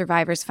abuse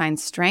survivors find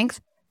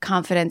strength,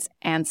 confidence,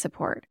 and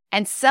support,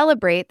 and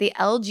celebrate the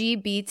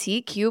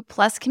LGBTQ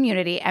plus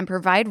community and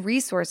provide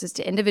resources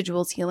to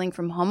individuals healing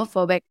from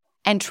homophobic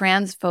and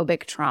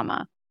transphobic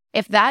trauma.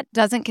 If that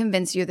doesn't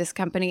convince you this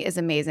company is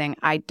amazing,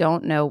 I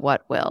don't know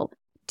what will.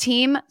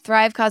 Team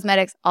Thrive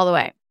Cosmetics all the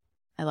way.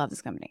 I love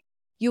this company.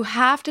 You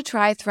have to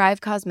try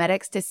Thrive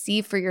Cosmetics to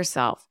see for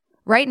yourself.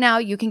 Right now,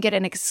 you can get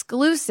an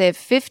exclusive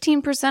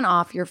 15%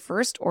 off your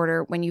first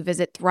order when you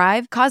visit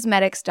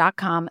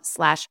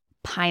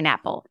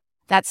thrivecosmetics.com/pineapple.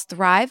 That's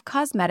Thrive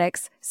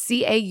Cosmetics,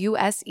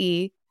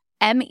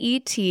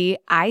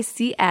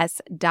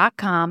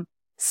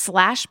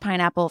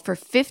 CAUSEMETICS.com/pineapple for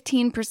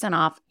 15%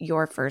 off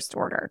your first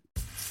order.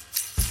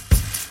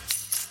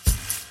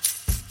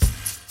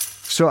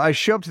 So I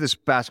show up to this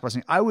basketball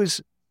thing. I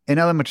was in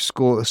elementary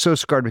school so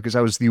scarred because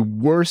I was the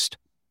worst.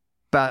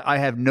 I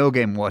have no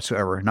game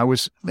whatsoever. And I'm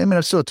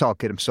still a tall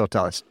kid. I'm still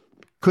tall.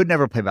 Could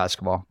never play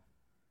basketball.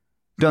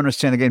 Don't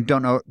understand the game.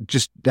 Don't know.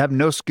 Just have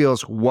no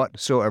skills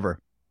whatsoever.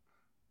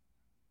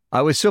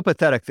 I was so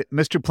pathetic that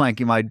Mr.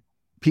 Planky, my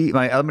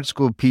elementary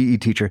school PE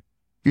teacher,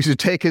 used to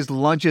take his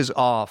lunches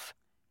off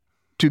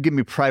to give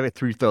me private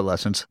free throw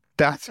lessons.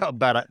 That's how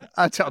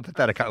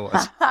pathetic I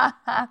was.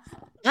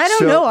 I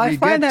don't know. I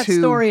find that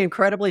story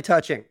incredibly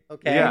touching.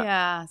 Okay.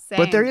 Yeah, same.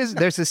 But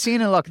there's a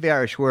scene in Luck of the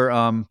Irish where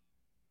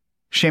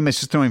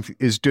Seamus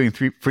is doing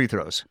free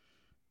throws.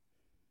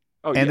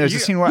 Oh, and there's a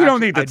scene where you don't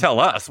need to tell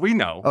us. We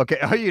know. Okay.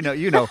 Oh, you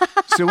know.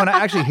 So when I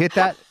actually hit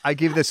that, I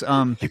give this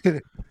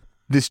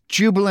this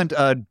jubilant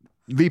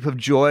leap of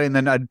joy, and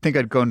then I'd think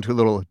I'd go into a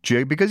little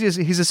jig because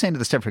he's a saint of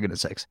the step, for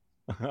goodness sakes.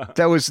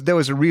 There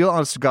was a real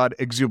honest to God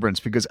exuberance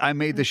because I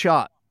made the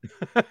shot.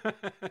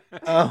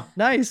 Oh,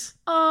 nice.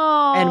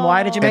 Oh. And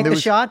why did you make the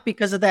shot?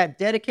 Because of that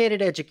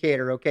dedicated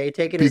educator, okay?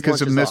 Taking his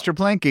lunches because of Mr.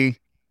 Planky.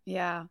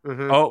 Yeah.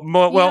 Mm-hmm.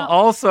 Oh, well,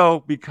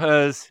 also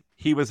because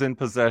he was in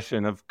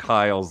possession of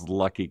Kyle's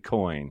lucky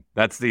coin.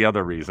 That's the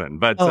other reason.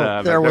 But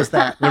there was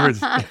that.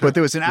 But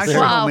there was an actual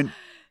moment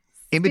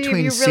in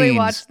between you scenes. really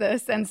watched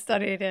this and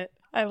studied it.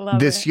 I love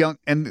this it.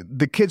 And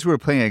the kids we were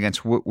playing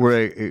against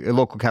were a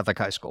local Catholic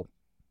high school.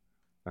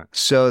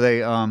 So they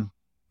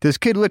this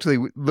kid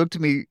literally looked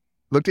at me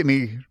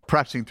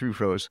practicing through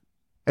throws,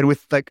 and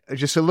with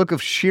just a look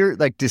of sheer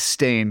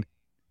disdain,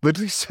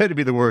 literally said to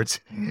me the words,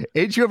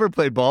 "Ain't you ever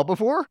played ball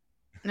before?"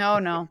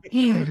 No.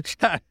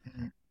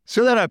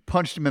 So then I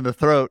punched him in the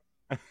throat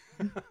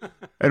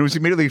and was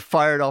immediately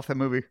fired off the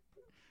movie.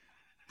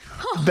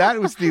 That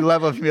was the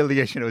level of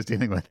humiliation I was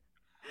dealing with.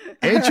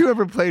 Ain't you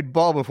ever played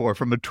ball before?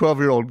 From a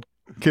 12-year-old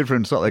kid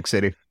from Salt Lake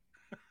City.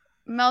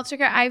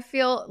 Meltreger, I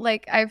feel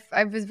like I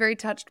was very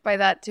touched by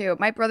that too.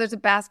 My brother's a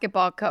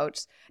basketball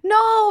coach.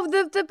 No,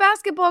 the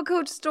basketball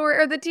coach story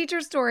or the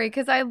teacher story,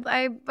 because I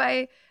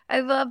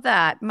love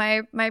that.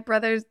 My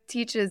brother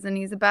teaches and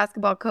he's a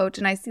basketball coach,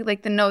 and I see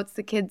the notes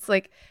the kids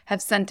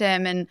have sent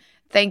him and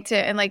thanked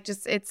him, and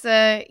just it's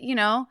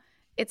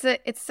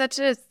such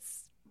a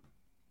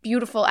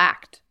beautiful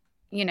act,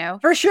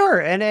 For sure.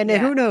 And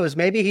who knows,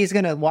 maybe he's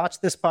going to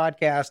watch this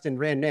podcast and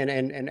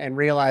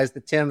realize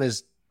that Tim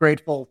is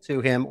grateful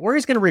to him, or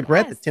he's going to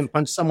regret that Tim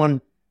punched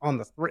someone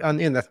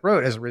in the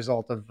throat as a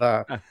result of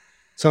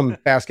some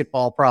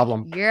basketball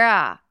problem.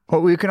 Yeah.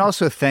 Well, we can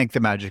also thank the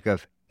magic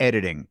of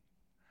editing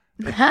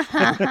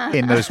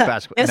in those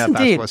basketball. Yes,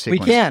 indeed, we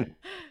can.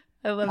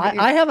 I love it.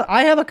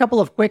 I have a couple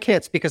of quick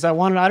hits because I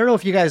don't know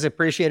if you guys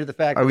appreciated the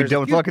fact. Are we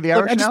done with Luck of the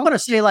Irish now? I just want to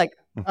say, no.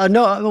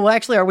 Well,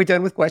 actually, are we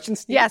done with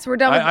questions, Steve? Yes, we're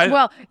done with.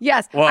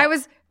 Yes. I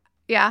was.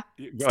 Yeah.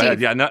 Go ahead.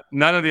 Yeah.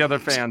 None of the other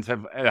fans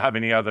have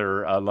any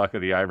other Luck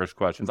of the Irish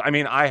questions. I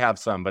mean, I have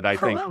some, but I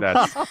think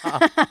that's.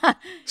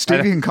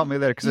 Steve, you can call me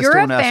later because I still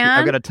want to ask you.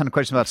 I've got a ton of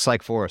questions about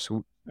Psych 4.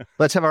 So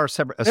let's have our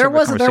separate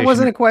conversation. There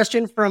wasn't a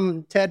question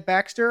from Ted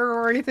Baxter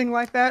or anything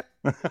like that.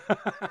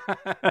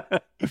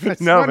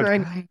 No,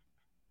 but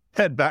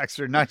Ted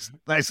Baxter,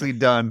 nicely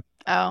done.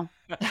 Oh.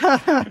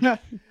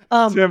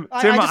 Tim,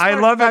 I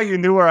love how you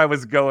knew where I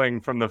was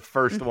going from the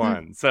first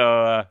one.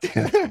 So.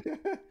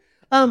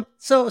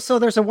 So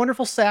there's a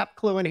wonderful sap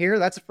clue in here.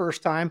 That's the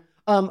first time.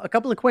 A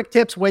couple of quick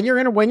tips. When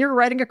you're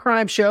writing a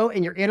crime show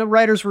and you're in a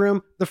writer's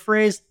room, the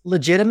phrase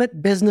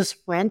legitimate business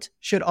front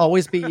should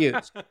always be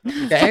used.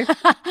 Okay.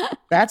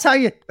 That's how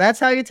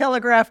you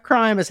telegraph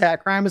crime is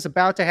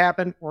about to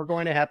happen or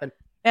going to happen.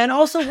 And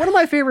also one of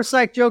my favorite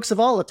psych jokes of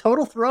all, a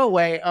total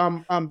throwaway.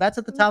 That's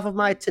at the top of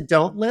my to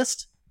don't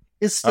list.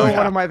 is still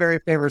one of my very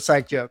favorite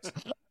psych jokes.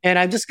 And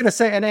I'm just going to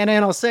say, and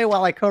I'll say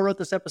while I co-wrote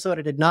this episode,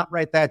 I did not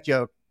write that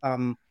joke.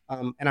 And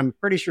I'm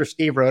pretty sure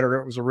Steve wrote it,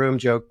 or it was a room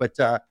joke, but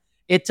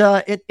it's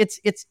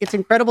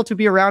incredible to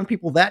be around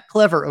people that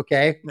clever.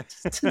 Okay.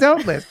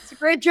 Don't list. It's a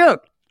great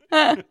joke.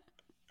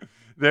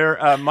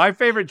 My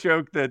favorite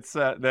joke that's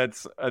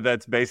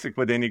basic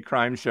with any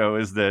crime show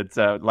is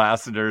that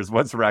Lassiter's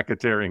 "What's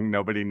racketeering?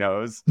 Nobody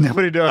knows."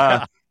 Nobody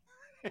knows.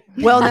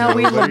 Well, now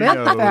we lament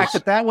the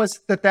fact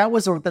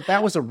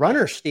that was a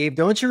runner, Steve.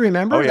 Don't you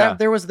remember? Oh, yeah.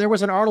 There was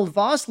an Arnold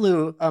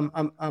Vosloo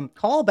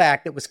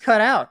callback that was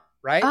cut out,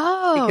 right?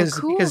 Oh,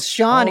 because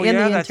Sean in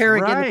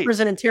the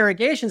prison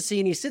interrogation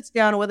scene, he sits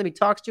down with him, he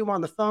talks to him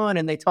on the phone,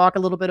 and they talk a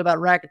little bit about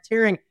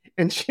racketeering.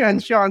 And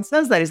Sean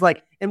says that he's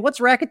like, "And what's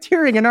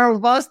racketeering?" And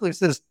Arnold Vosloo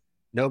says,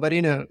 "Nobody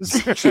knows."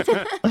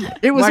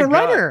 It was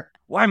runner.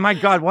 Why, my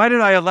God, why did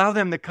I allow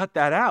them to cut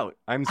that out?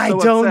 I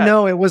don't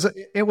know. It was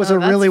a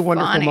really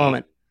wonderful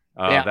moment.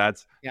 Oh,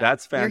 that's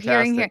fantastic. You're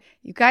hearing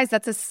you guys,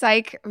 that's a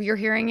psych. You're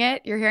hearing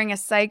it. You're hearing a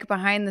psych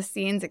behind the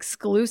scenes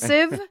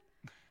exclusive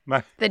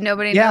that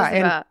nobody knows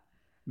about.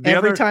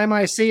 Every time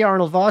I see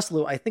Arnold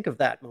Vosloo, I think of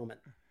that moment.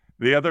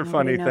 The other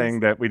funny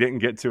thing that we didn't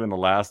get to in the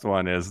last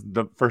one is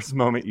the first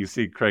moment you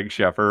see Craig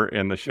Sheffer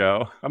in the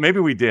show. Maybe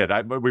we did.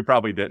 We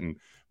probably didn't.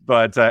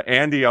 But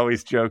Andy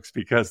always jokes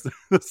because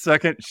the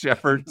second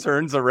Sheffer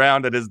turns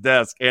around at his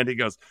desk, Andy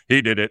goes,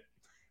 "He did it."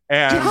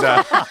 And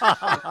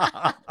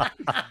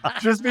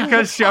just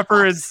because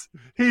Sheffer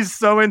he's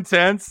so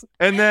intense.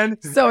 And then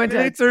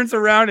he turns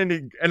around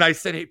and I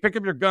said, "Hey, pick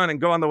up your gun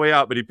and go on the way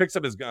out." But he picks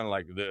up his gun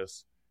like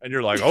this. And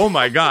you're like, "Oh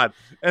my God."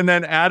 And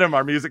then Adam,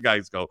 our music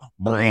guys, go,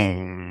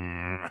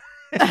 "Bling."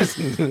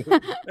 And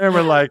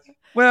we're like,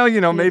 well,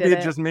 maybe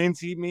it just means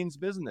he means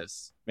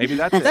business. Maybe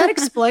that's it. That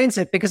explains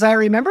it, because I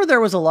remember there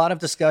was a lot of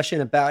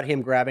discussion about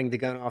him grabbing the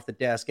gun off the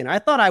desk. And I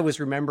thought I was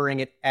remembering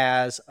it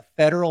as a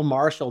federal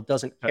marshal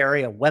doesn't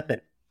carry a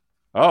weapon.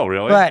 Oh,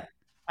 really? But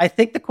I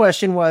think the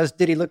question was,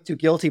 did he look too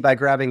guilty by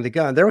grabbing the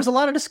gun? There was a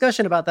lot of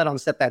discussion about that on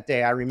set that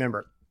day, I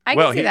remember. I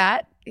can see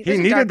that. He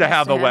needed to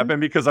have a weapon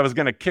because I was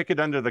going to kick it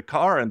under the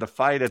car in the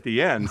fight at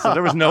the end. So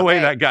there was no way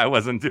that guy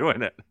wasn't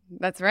doing it.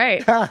 That's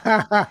right.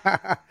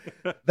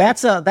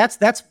 That's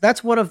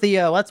one of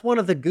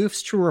the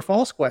Goof's true or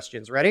false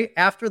questions. Ready?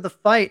 After the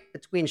fight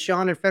between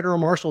Sean and Federal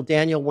Marshal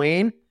Daniel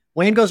Wayne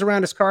goes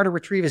around his car to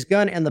retrieve his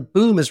gun, and the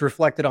boom is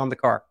reflected on the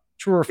car.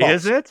 True or false?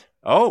 Is it?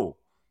 Oh,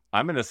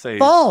 I'm going to say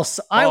false.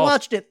 I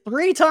watched it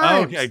 3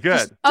 times. Okay,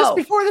 good. Just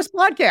before this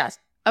podcast.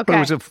 Okay.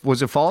 But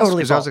was it false?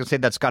 Totally false. I was going to say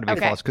that's got to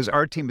be false, because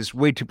our team is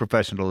way too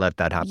professional to let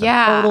that happen.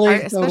 Yeah,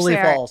 totally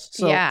false.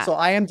 So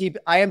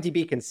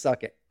IMDb can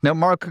suck it. Now,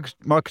 Mark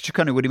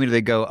Ciccone, what do you mean?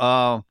 They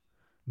go,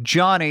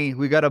 Johnny,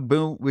 we got a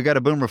boom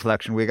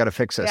reflection. We got to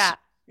fix this.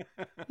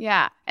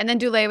 Yeah. And then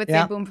Dulé would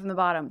say boom from the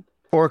bottom.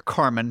 Or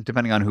Carmen,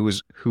 depending on who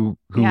was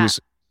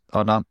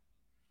on.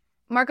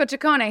 Marco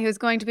Ciccone, who's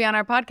going to be on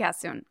our podcast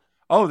soon.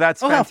 Oh,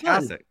 that's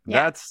fantastic.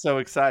 Yeah. That's so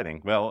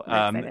exciting. Well,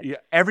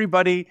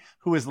 everybody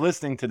who is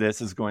listening to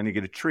this is going to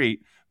get a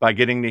treat by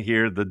getting to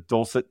hear the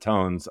dulcet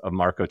tones of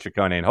Marco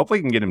Ciccone. And hopefully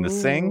you can get him to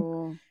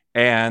sing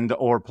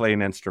or play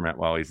an instrument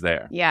while he's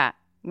there. Yeah,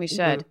 we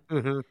should.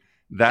 Mm-hmm.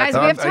 Guys, we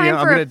have time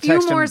for a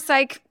few more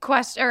psych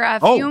questions, or a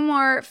few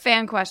more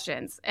fan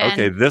questions. And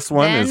okay, this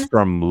one is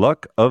from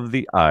Luck of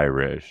the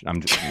Irish. I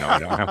don't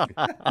have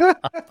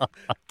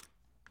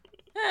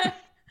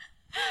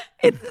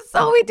It's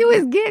all we do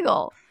is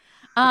giggle.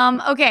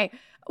 Okay.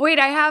 Wait,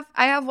 I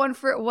have one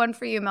for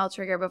you,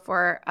 Meltreger,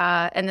 before,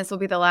 and this will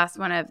be the last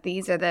one of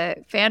these are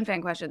the fan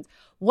questions.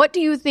 What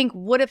do you think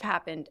would have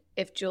happened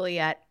if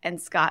Juliet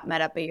and Scott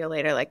met up a year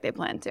later like they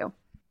planned to?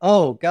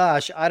 Oh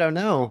gosh, I don't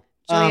know.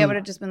 Juliet would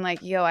have just been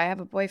like, "Yo, I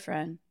have a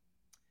boyfriend."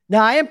 No,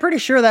 I am pretty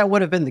sure that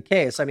would have been the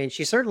case. I mean,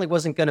 she certainly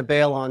wasn't going to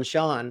bail on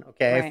Sean,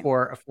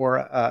 for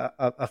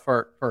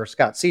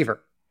Scott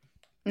Seaver.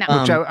 No.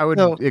 Which I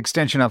would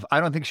extension of. I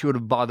don't think she would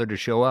have bothered to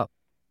show up.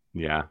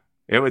 Yeah.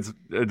 It was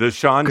the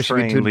Sean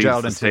train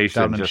leaves the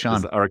station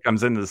or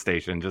comes into the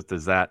station just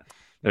as that.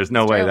 There's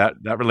no way that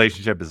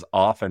relationship is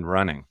off and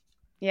running.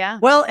 Yeah.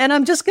 Well, and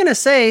I'm just going to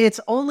say it's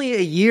only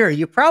a year.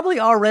 You probably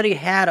already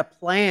had a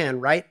plan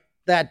right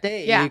that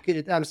day. Yeah.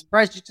 I'm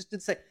surprised you just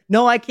didn't say,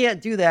 "No, I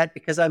can't do that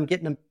because I'm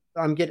getting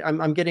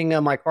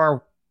my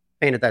car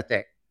painted that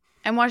day."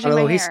 I'm washing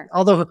my hair.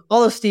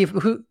 Although Steve,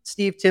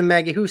 Tim,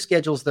 Maggie, who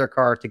schedules their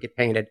car to get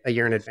painted a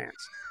year in advance?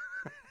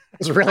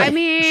 It's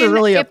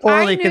really a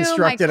poorly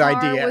constructed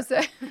idea.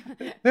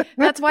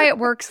 That's why it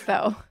works,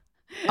 though.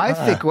 I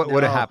think what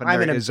would have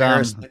happened is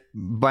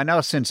by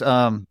now, since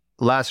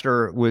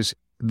Lassiter was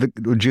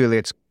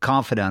Juliet's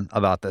confidant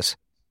about this,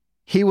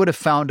 he would have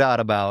found out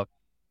about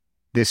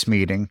this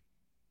meeting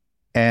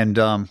and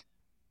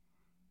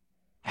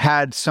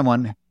had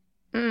someone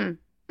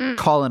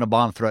call in a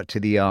bomb threat to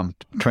the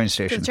train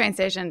station. To the train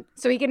station.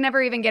 So he could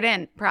never even get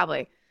in,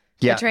 probably.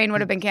 Yeah. The train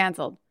would have been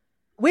canceled.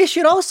 We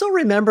should also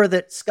remember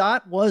that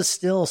Scott was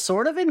still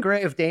sort of in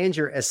grave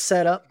danger as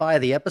set up by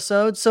the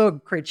episode. So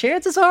great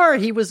chances are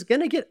he was going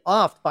to get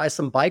offed by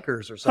some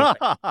bikers or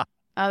something.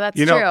 Oh, that's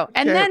true.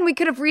 And then we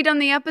could have redone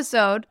the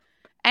episode,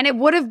 and it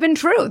would have been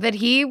true that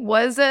he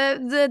was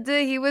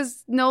he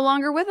was no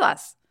longer with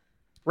us.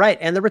 Right,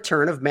 and the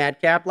return of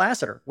Madcap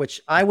Lassiter,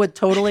 which I would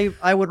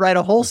write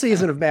a whole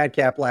season of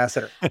Madcap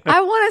Lassiter.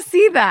 I want to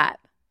see that.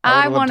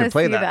 I want to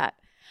see that.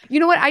 You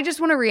know what? I just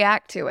want to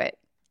react to it.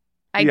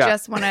 I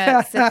just want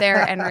to sit there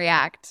and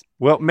react.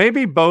 Well,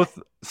 maybe both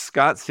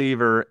Scott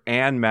Seaver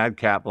and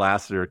Madcap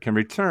Lassiter can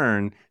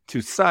return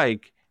to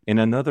Psych in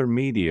another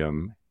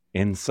medium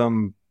in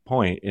some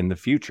point in the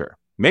future.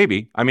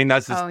 Maybe. I mean,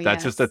 that's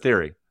just a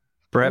theory.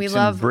 Perhaps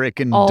in Brick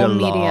and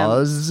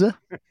Delaz.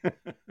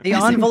 The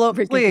envelope,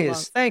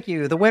 please. Thank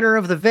you. The winner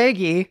of the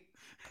Vaggie.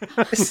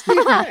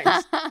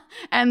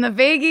 And the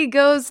Vaggie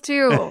goes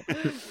to.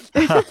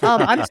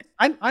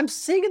 I'm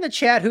seeing in the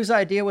chat whose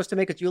idea was to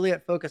make a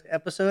Juliet focused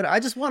episode.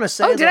 I just want to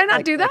say. Oh, did I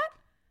not do that?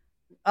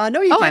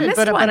 No, you didn't. I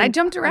missed one. I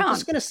jumped around. I'm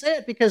just going to say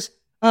it because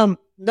no.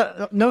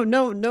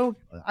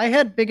 I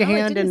had big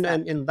hand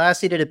and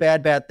Lassie did a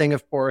bad thing,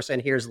 of course.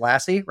 And here's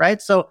Lassie,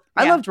 right? So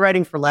I loved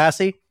writing for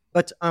Lassie,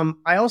 but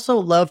I also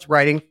loved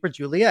writing for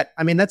Juliet.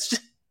 I mean, that's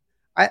just.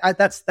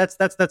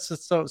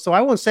 So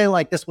I won't say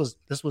like this was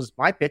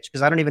my pitch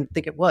because I don't even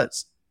think it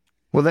was.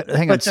 Well,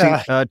 hang on,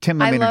 Tim.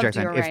 Let me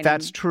interject. If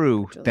that's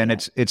true, Juliet. Then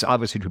it's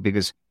obviously true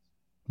because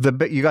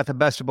you got the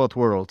best of both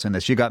worlds in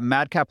this. You got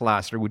Madcap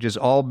Lassiter, which is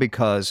all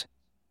because.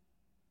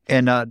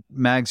 And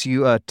Mags,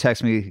 you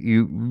text me.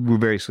 You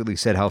very sweetly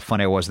said how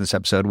funny I was in this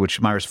episode,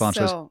 which my response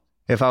was,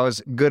 if I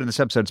was good in this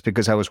episode, it's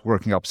because I was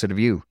working opposite of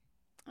you.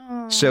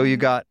 Aww. So you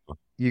got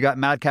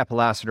Madcap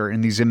Lassiter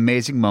in these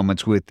amazing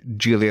moments with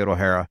Juliet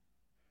O'Hara.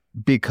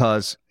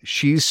 Because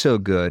she's so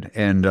good,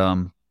 and I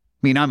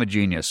mean, I'm a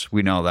genius.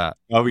 We know that.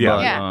 Oh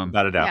yeah,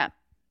 without a doubt.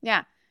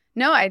 Yeah.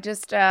 No, I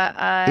just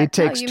it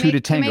takes two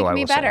to tango. You make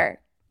me better.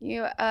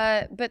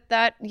 But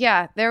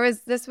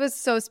this was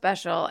so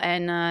special,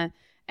 and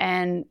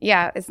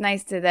it's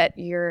nice that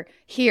you're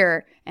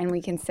here, and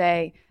we can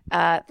say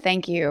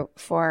thank you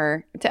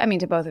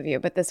to both of you.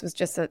 But this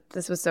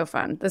was so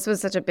fun. This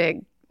was such a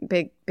big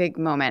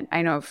moment.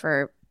 I know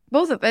for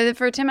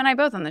Tim and I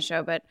both on the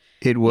show, but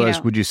it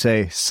was. Would you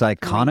say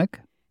psychonic?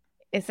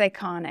 It's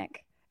iconic.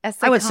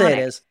 I would say it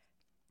is.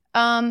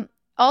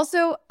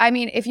 Also, I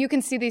mean, if you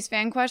can see these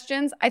fan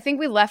questions, I think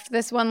we left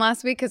this one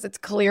last week because it's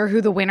clear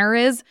who the winner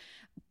is.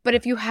 But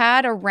if you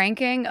had a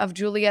ranking of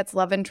Juliet's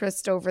love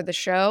interest over the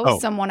show,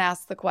 someone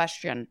asked the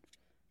question.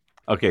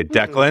 Okay,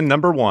 Declan,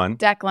 number one.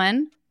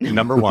 Declan.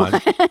 Number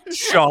one.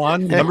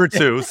 Sean, number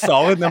two.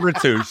 Solid number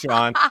two,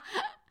 Sean.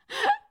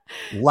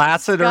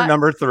 Lassiter,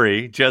 number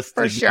three. Just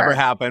for sure. Never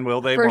happened.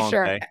 Will they? Won't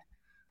they?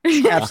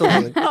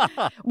 Absolutely.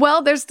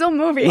 Well, there's still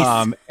movies.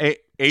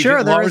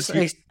 Agent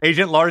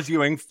Lars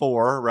Ewing,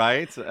 4,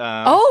 right?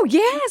 Oh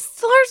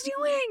yes, Lars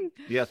Ewing.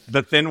 Yes,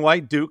 the Thin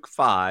White Duke,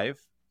 5.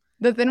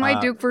 The Thin White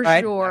Duke for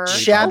sure.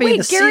 Shabby,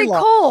 Gary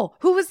Cole.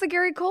 Who was the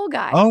Gary Cole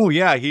guy? Oh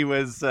yeah, he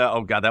was.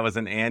 That was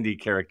an Andy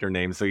character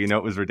name, so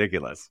it was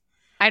ridiculous.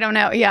 I don't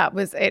know. Yeah,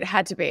 it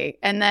had to be.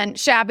 And then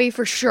Shabby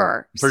for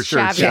sure. For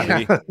sure,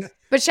 Shabby.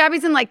 But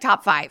Shabby's in like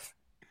top 5.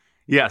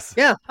 Yes.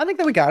 Yeah, I think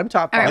that we got him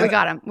top 5. All right, we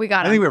got him.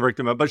 I think we worked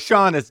him up, but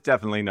Sean is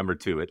definitely number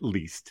 2 at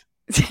least.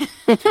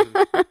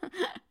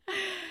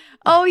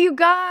 Oh, you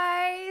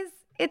guys.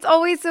 It's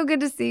always so good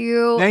to see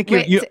you. Thank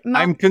you.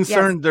 I'm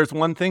concerned. Yes. There's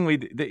one thing we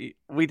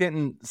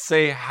didn't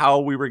say how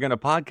we were going to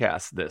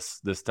podcast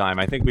this time.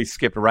 I think we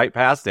skipped right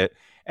past it.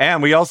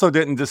 And we also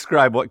didn't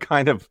describe what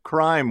kind of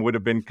crime would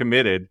have been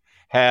committed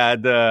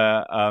had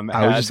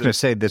I was just going to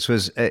say this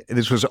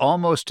was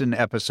almost an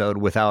episode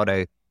without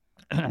a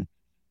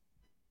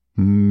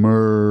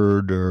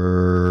murder.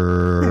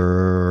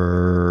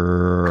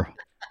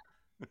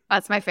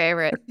 That's my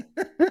favorite.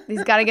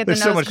 He's got to get the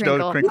There's nose so much crinkle.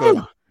 Nose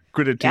crinkle.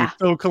 Gritted teeth. Yeah.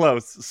 So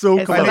close. So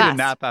it's close. I need a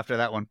nap after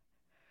that one.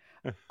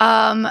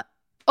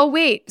 Oh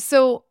wait.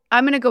 So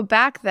I'm going to go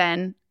back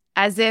then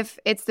as if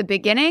it's the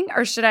beginning,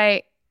 or should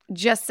I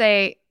just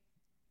say,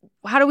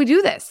 how do we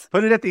do this?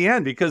 Put it at the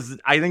end because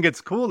I think it's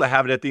cool to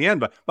have it at the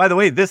end. But by the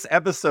way, this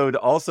episode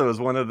also is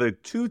one of the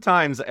 2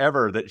 times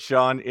ever that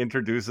Sean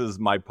introduces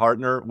my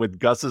partner with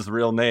Gus's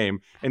real name.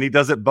 And he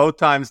does it both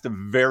times to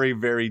very,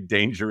 very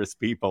dangerous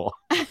people.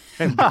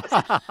 So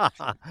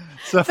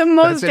the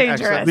most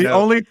dangerous.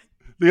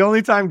 The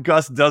only time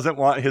Gus doesn't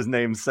want his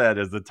name said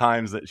is the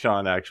times that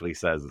Sean actually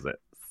says it.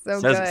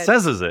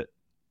 Says it.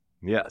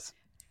 Yes.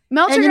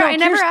 Meltreger, I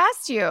never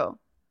asked you.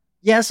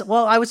 Yes,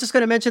 well, I was just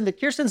going to mention that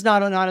Kirsten's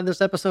not in this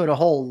episode a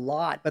whole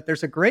lot, but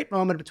there's a great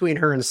moment between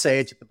her and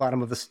Sage at the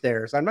bottom of the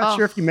stairs. I'm not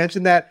sure if you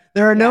mentioned that.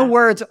 There are no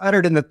words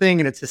uttered in the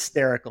thing, and it's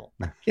hysterical.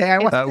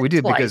 Yeah, we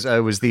did because it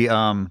was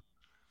the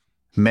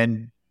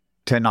men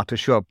tend not to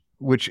show up,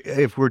 which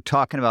if we're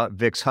talking about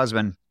Vic's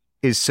husband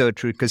is so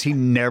true because he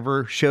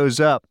never shows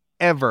up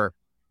ever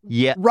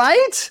yet.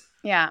 Right?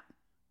 Yeah.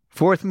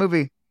 4th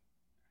movie.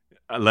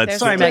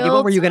 Sorry, Maggie,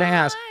 what were you going to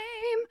ask?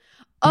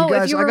 Oh,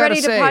 guys, if you were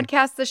ready to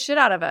podcast the shit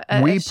out of it.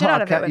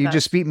 You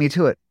just beat me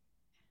to it.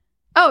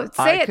 Oh,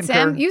 say it,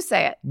 Tim. You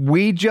say it.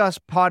 We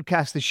just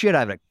podcast the shit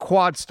out of it,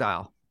 quad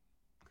style.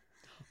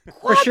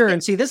 For sure.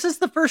 And see, this is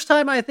the first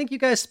time I think you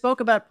guys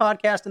spoke about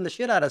podcasting the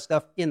shit out of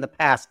stuff in the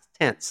past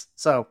tense.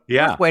 So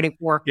worth waiting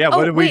for. Yeah,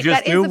 what did we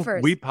just do?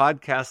 We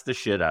podcast the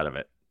shit out of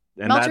it.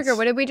 Meltreger,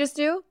 what did we just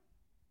do?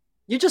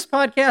 You just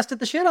podcasted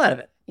the shit out of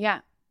it.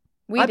 Yeah.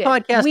 I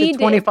podcasted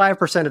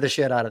 25% of the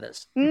shit out of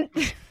this.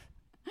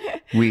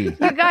 You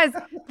guys,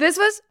 this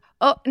was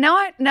now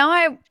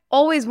I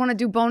always want to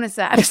do bonus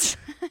apps.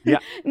 Yeah.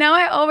 Now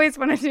I always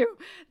want to do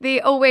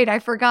I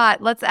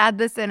forgot. Let's add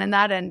this in and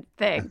that in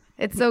thing.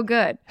 It's so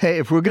good. Hey,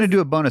 if we're going to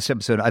do a bonus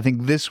episode, I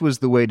think this was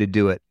the way to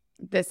do it.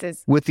 This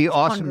is with the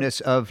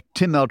awesomeness of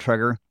Tim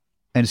Meltreger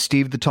and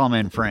Steve the Tall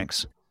Man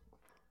Franks.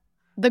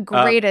 The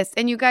greatest.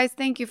 And you guys,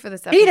 thank you for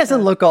this episode. He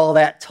doesn't look all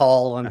that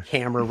tall on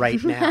camera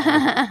right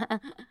now.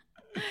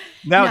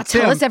 Now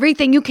Tim, tell us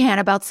everything you can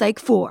about Psych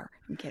 4.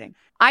 I'm kidding.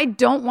 I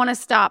don't want to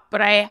stop,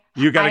 but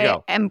you gotta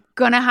go. I'm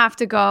going to have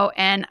to go.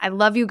 And I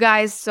love you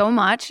guys so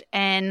much.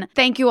 And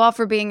thank you all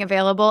for being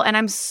available. And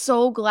I'm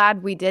so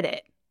glad we did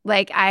it.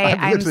 Like,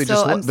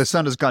 the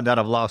sun has gone down.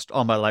 I've lost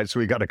all my lights, so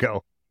we got to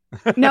go.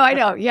 No, I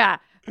know. Yeah.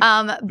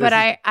 But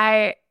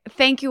I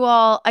thank you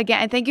all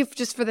again. And thank you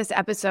just for this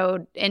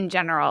episode in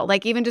general.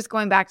 Like, even just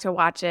going back to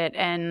watch it.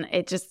 And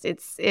it's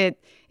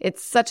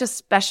such a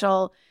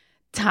special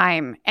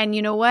time. And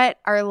you know what?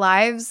 Our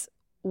lives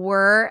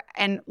were,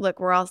 and look,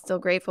 we're all still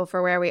grateful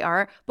for where we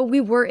are, but we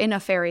were in a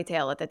fairy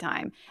tale at the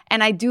time.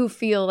 And I do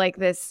feel like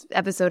this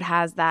episode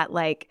has that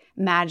like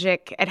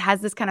magic. It has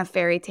this kind of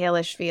fairy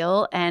tale-ish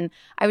feel. And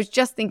I was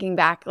just thinking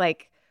back,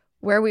 like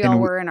where we all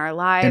were in our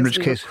lives. In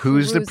which case,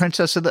 who's the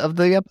princess of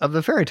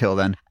the fairy tale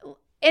then?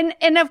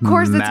 And of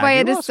course, that's Maggie why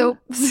it is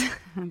Wilson.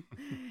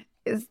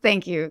 so.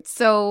 Thank you.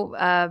 So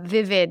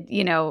vivid,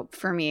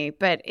 for me.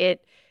 But it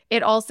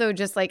also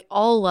just like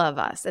all of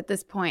us at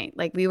this point,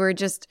 like we were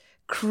just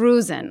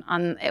cruising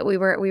on. We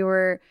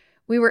were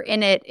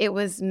in it. It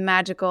was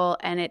magical,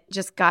 and it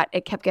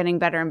kept getting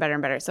better and better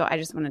and better. So I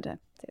just wanted to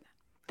say that.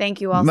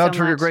 Thank you all so much.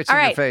 Meltreger, great seeing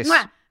your face.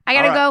 Mwah. I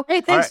gotta go. Hey,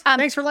 thanks.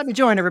 Thanks for letting me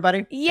join,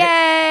 everybody. Yay!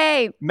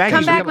 Hey, Maggie,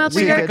 come back,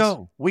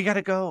 Meltreger. We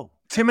gotta go.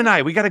 Tim and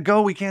I, we gotta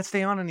go. We can't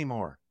stay on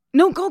anymore.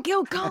 No, go.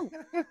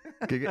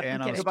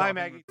 Goodbye,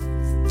 Maggie.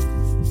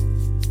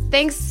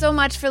 Thanks so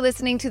much for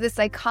listening to The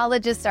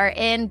Psychologists Are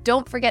In.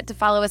 Don't forget to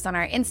follow us on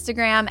our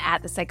Instagram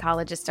at The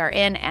Psychologists Are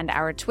In and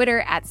our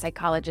Twitter at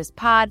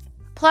PsychologistPod.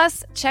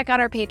 Plus, check out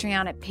our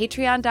Patreon at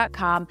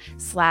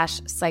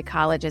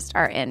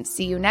patreon.com/psychologistarein.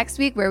 See you next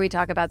week where we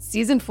talk about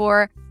Season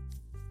 4,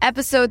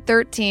 Episode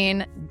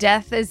 13,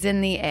 Death is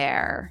in the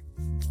Air.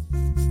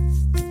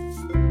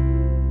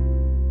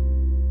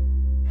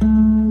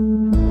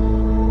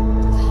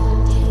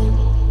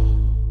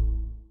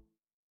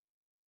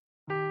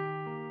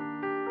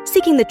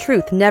 Seeking the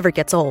truth never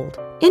gets old.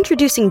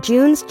 Introducing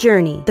June's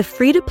Journey, the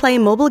free-to-play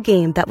mobile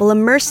game that will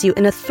immerse you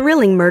in a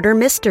thrilling murder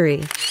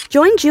mystery.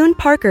 Join June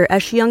Parker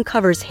as she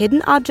uncovers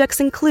hidden objects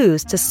and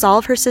clues to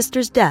solve her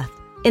sister's death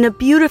in a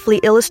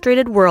beautifully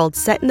illustrated world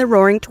set in the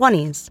Roaring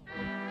 '20s.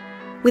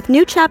 With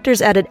new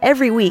chapters added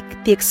every week,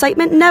 the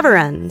excitement never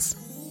ends.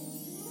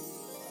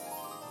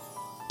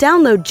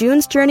 Download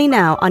June's Journey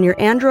now on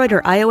your Android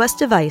or iOS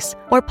device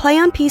or play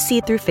on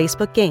PC through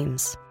Facebook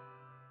Games.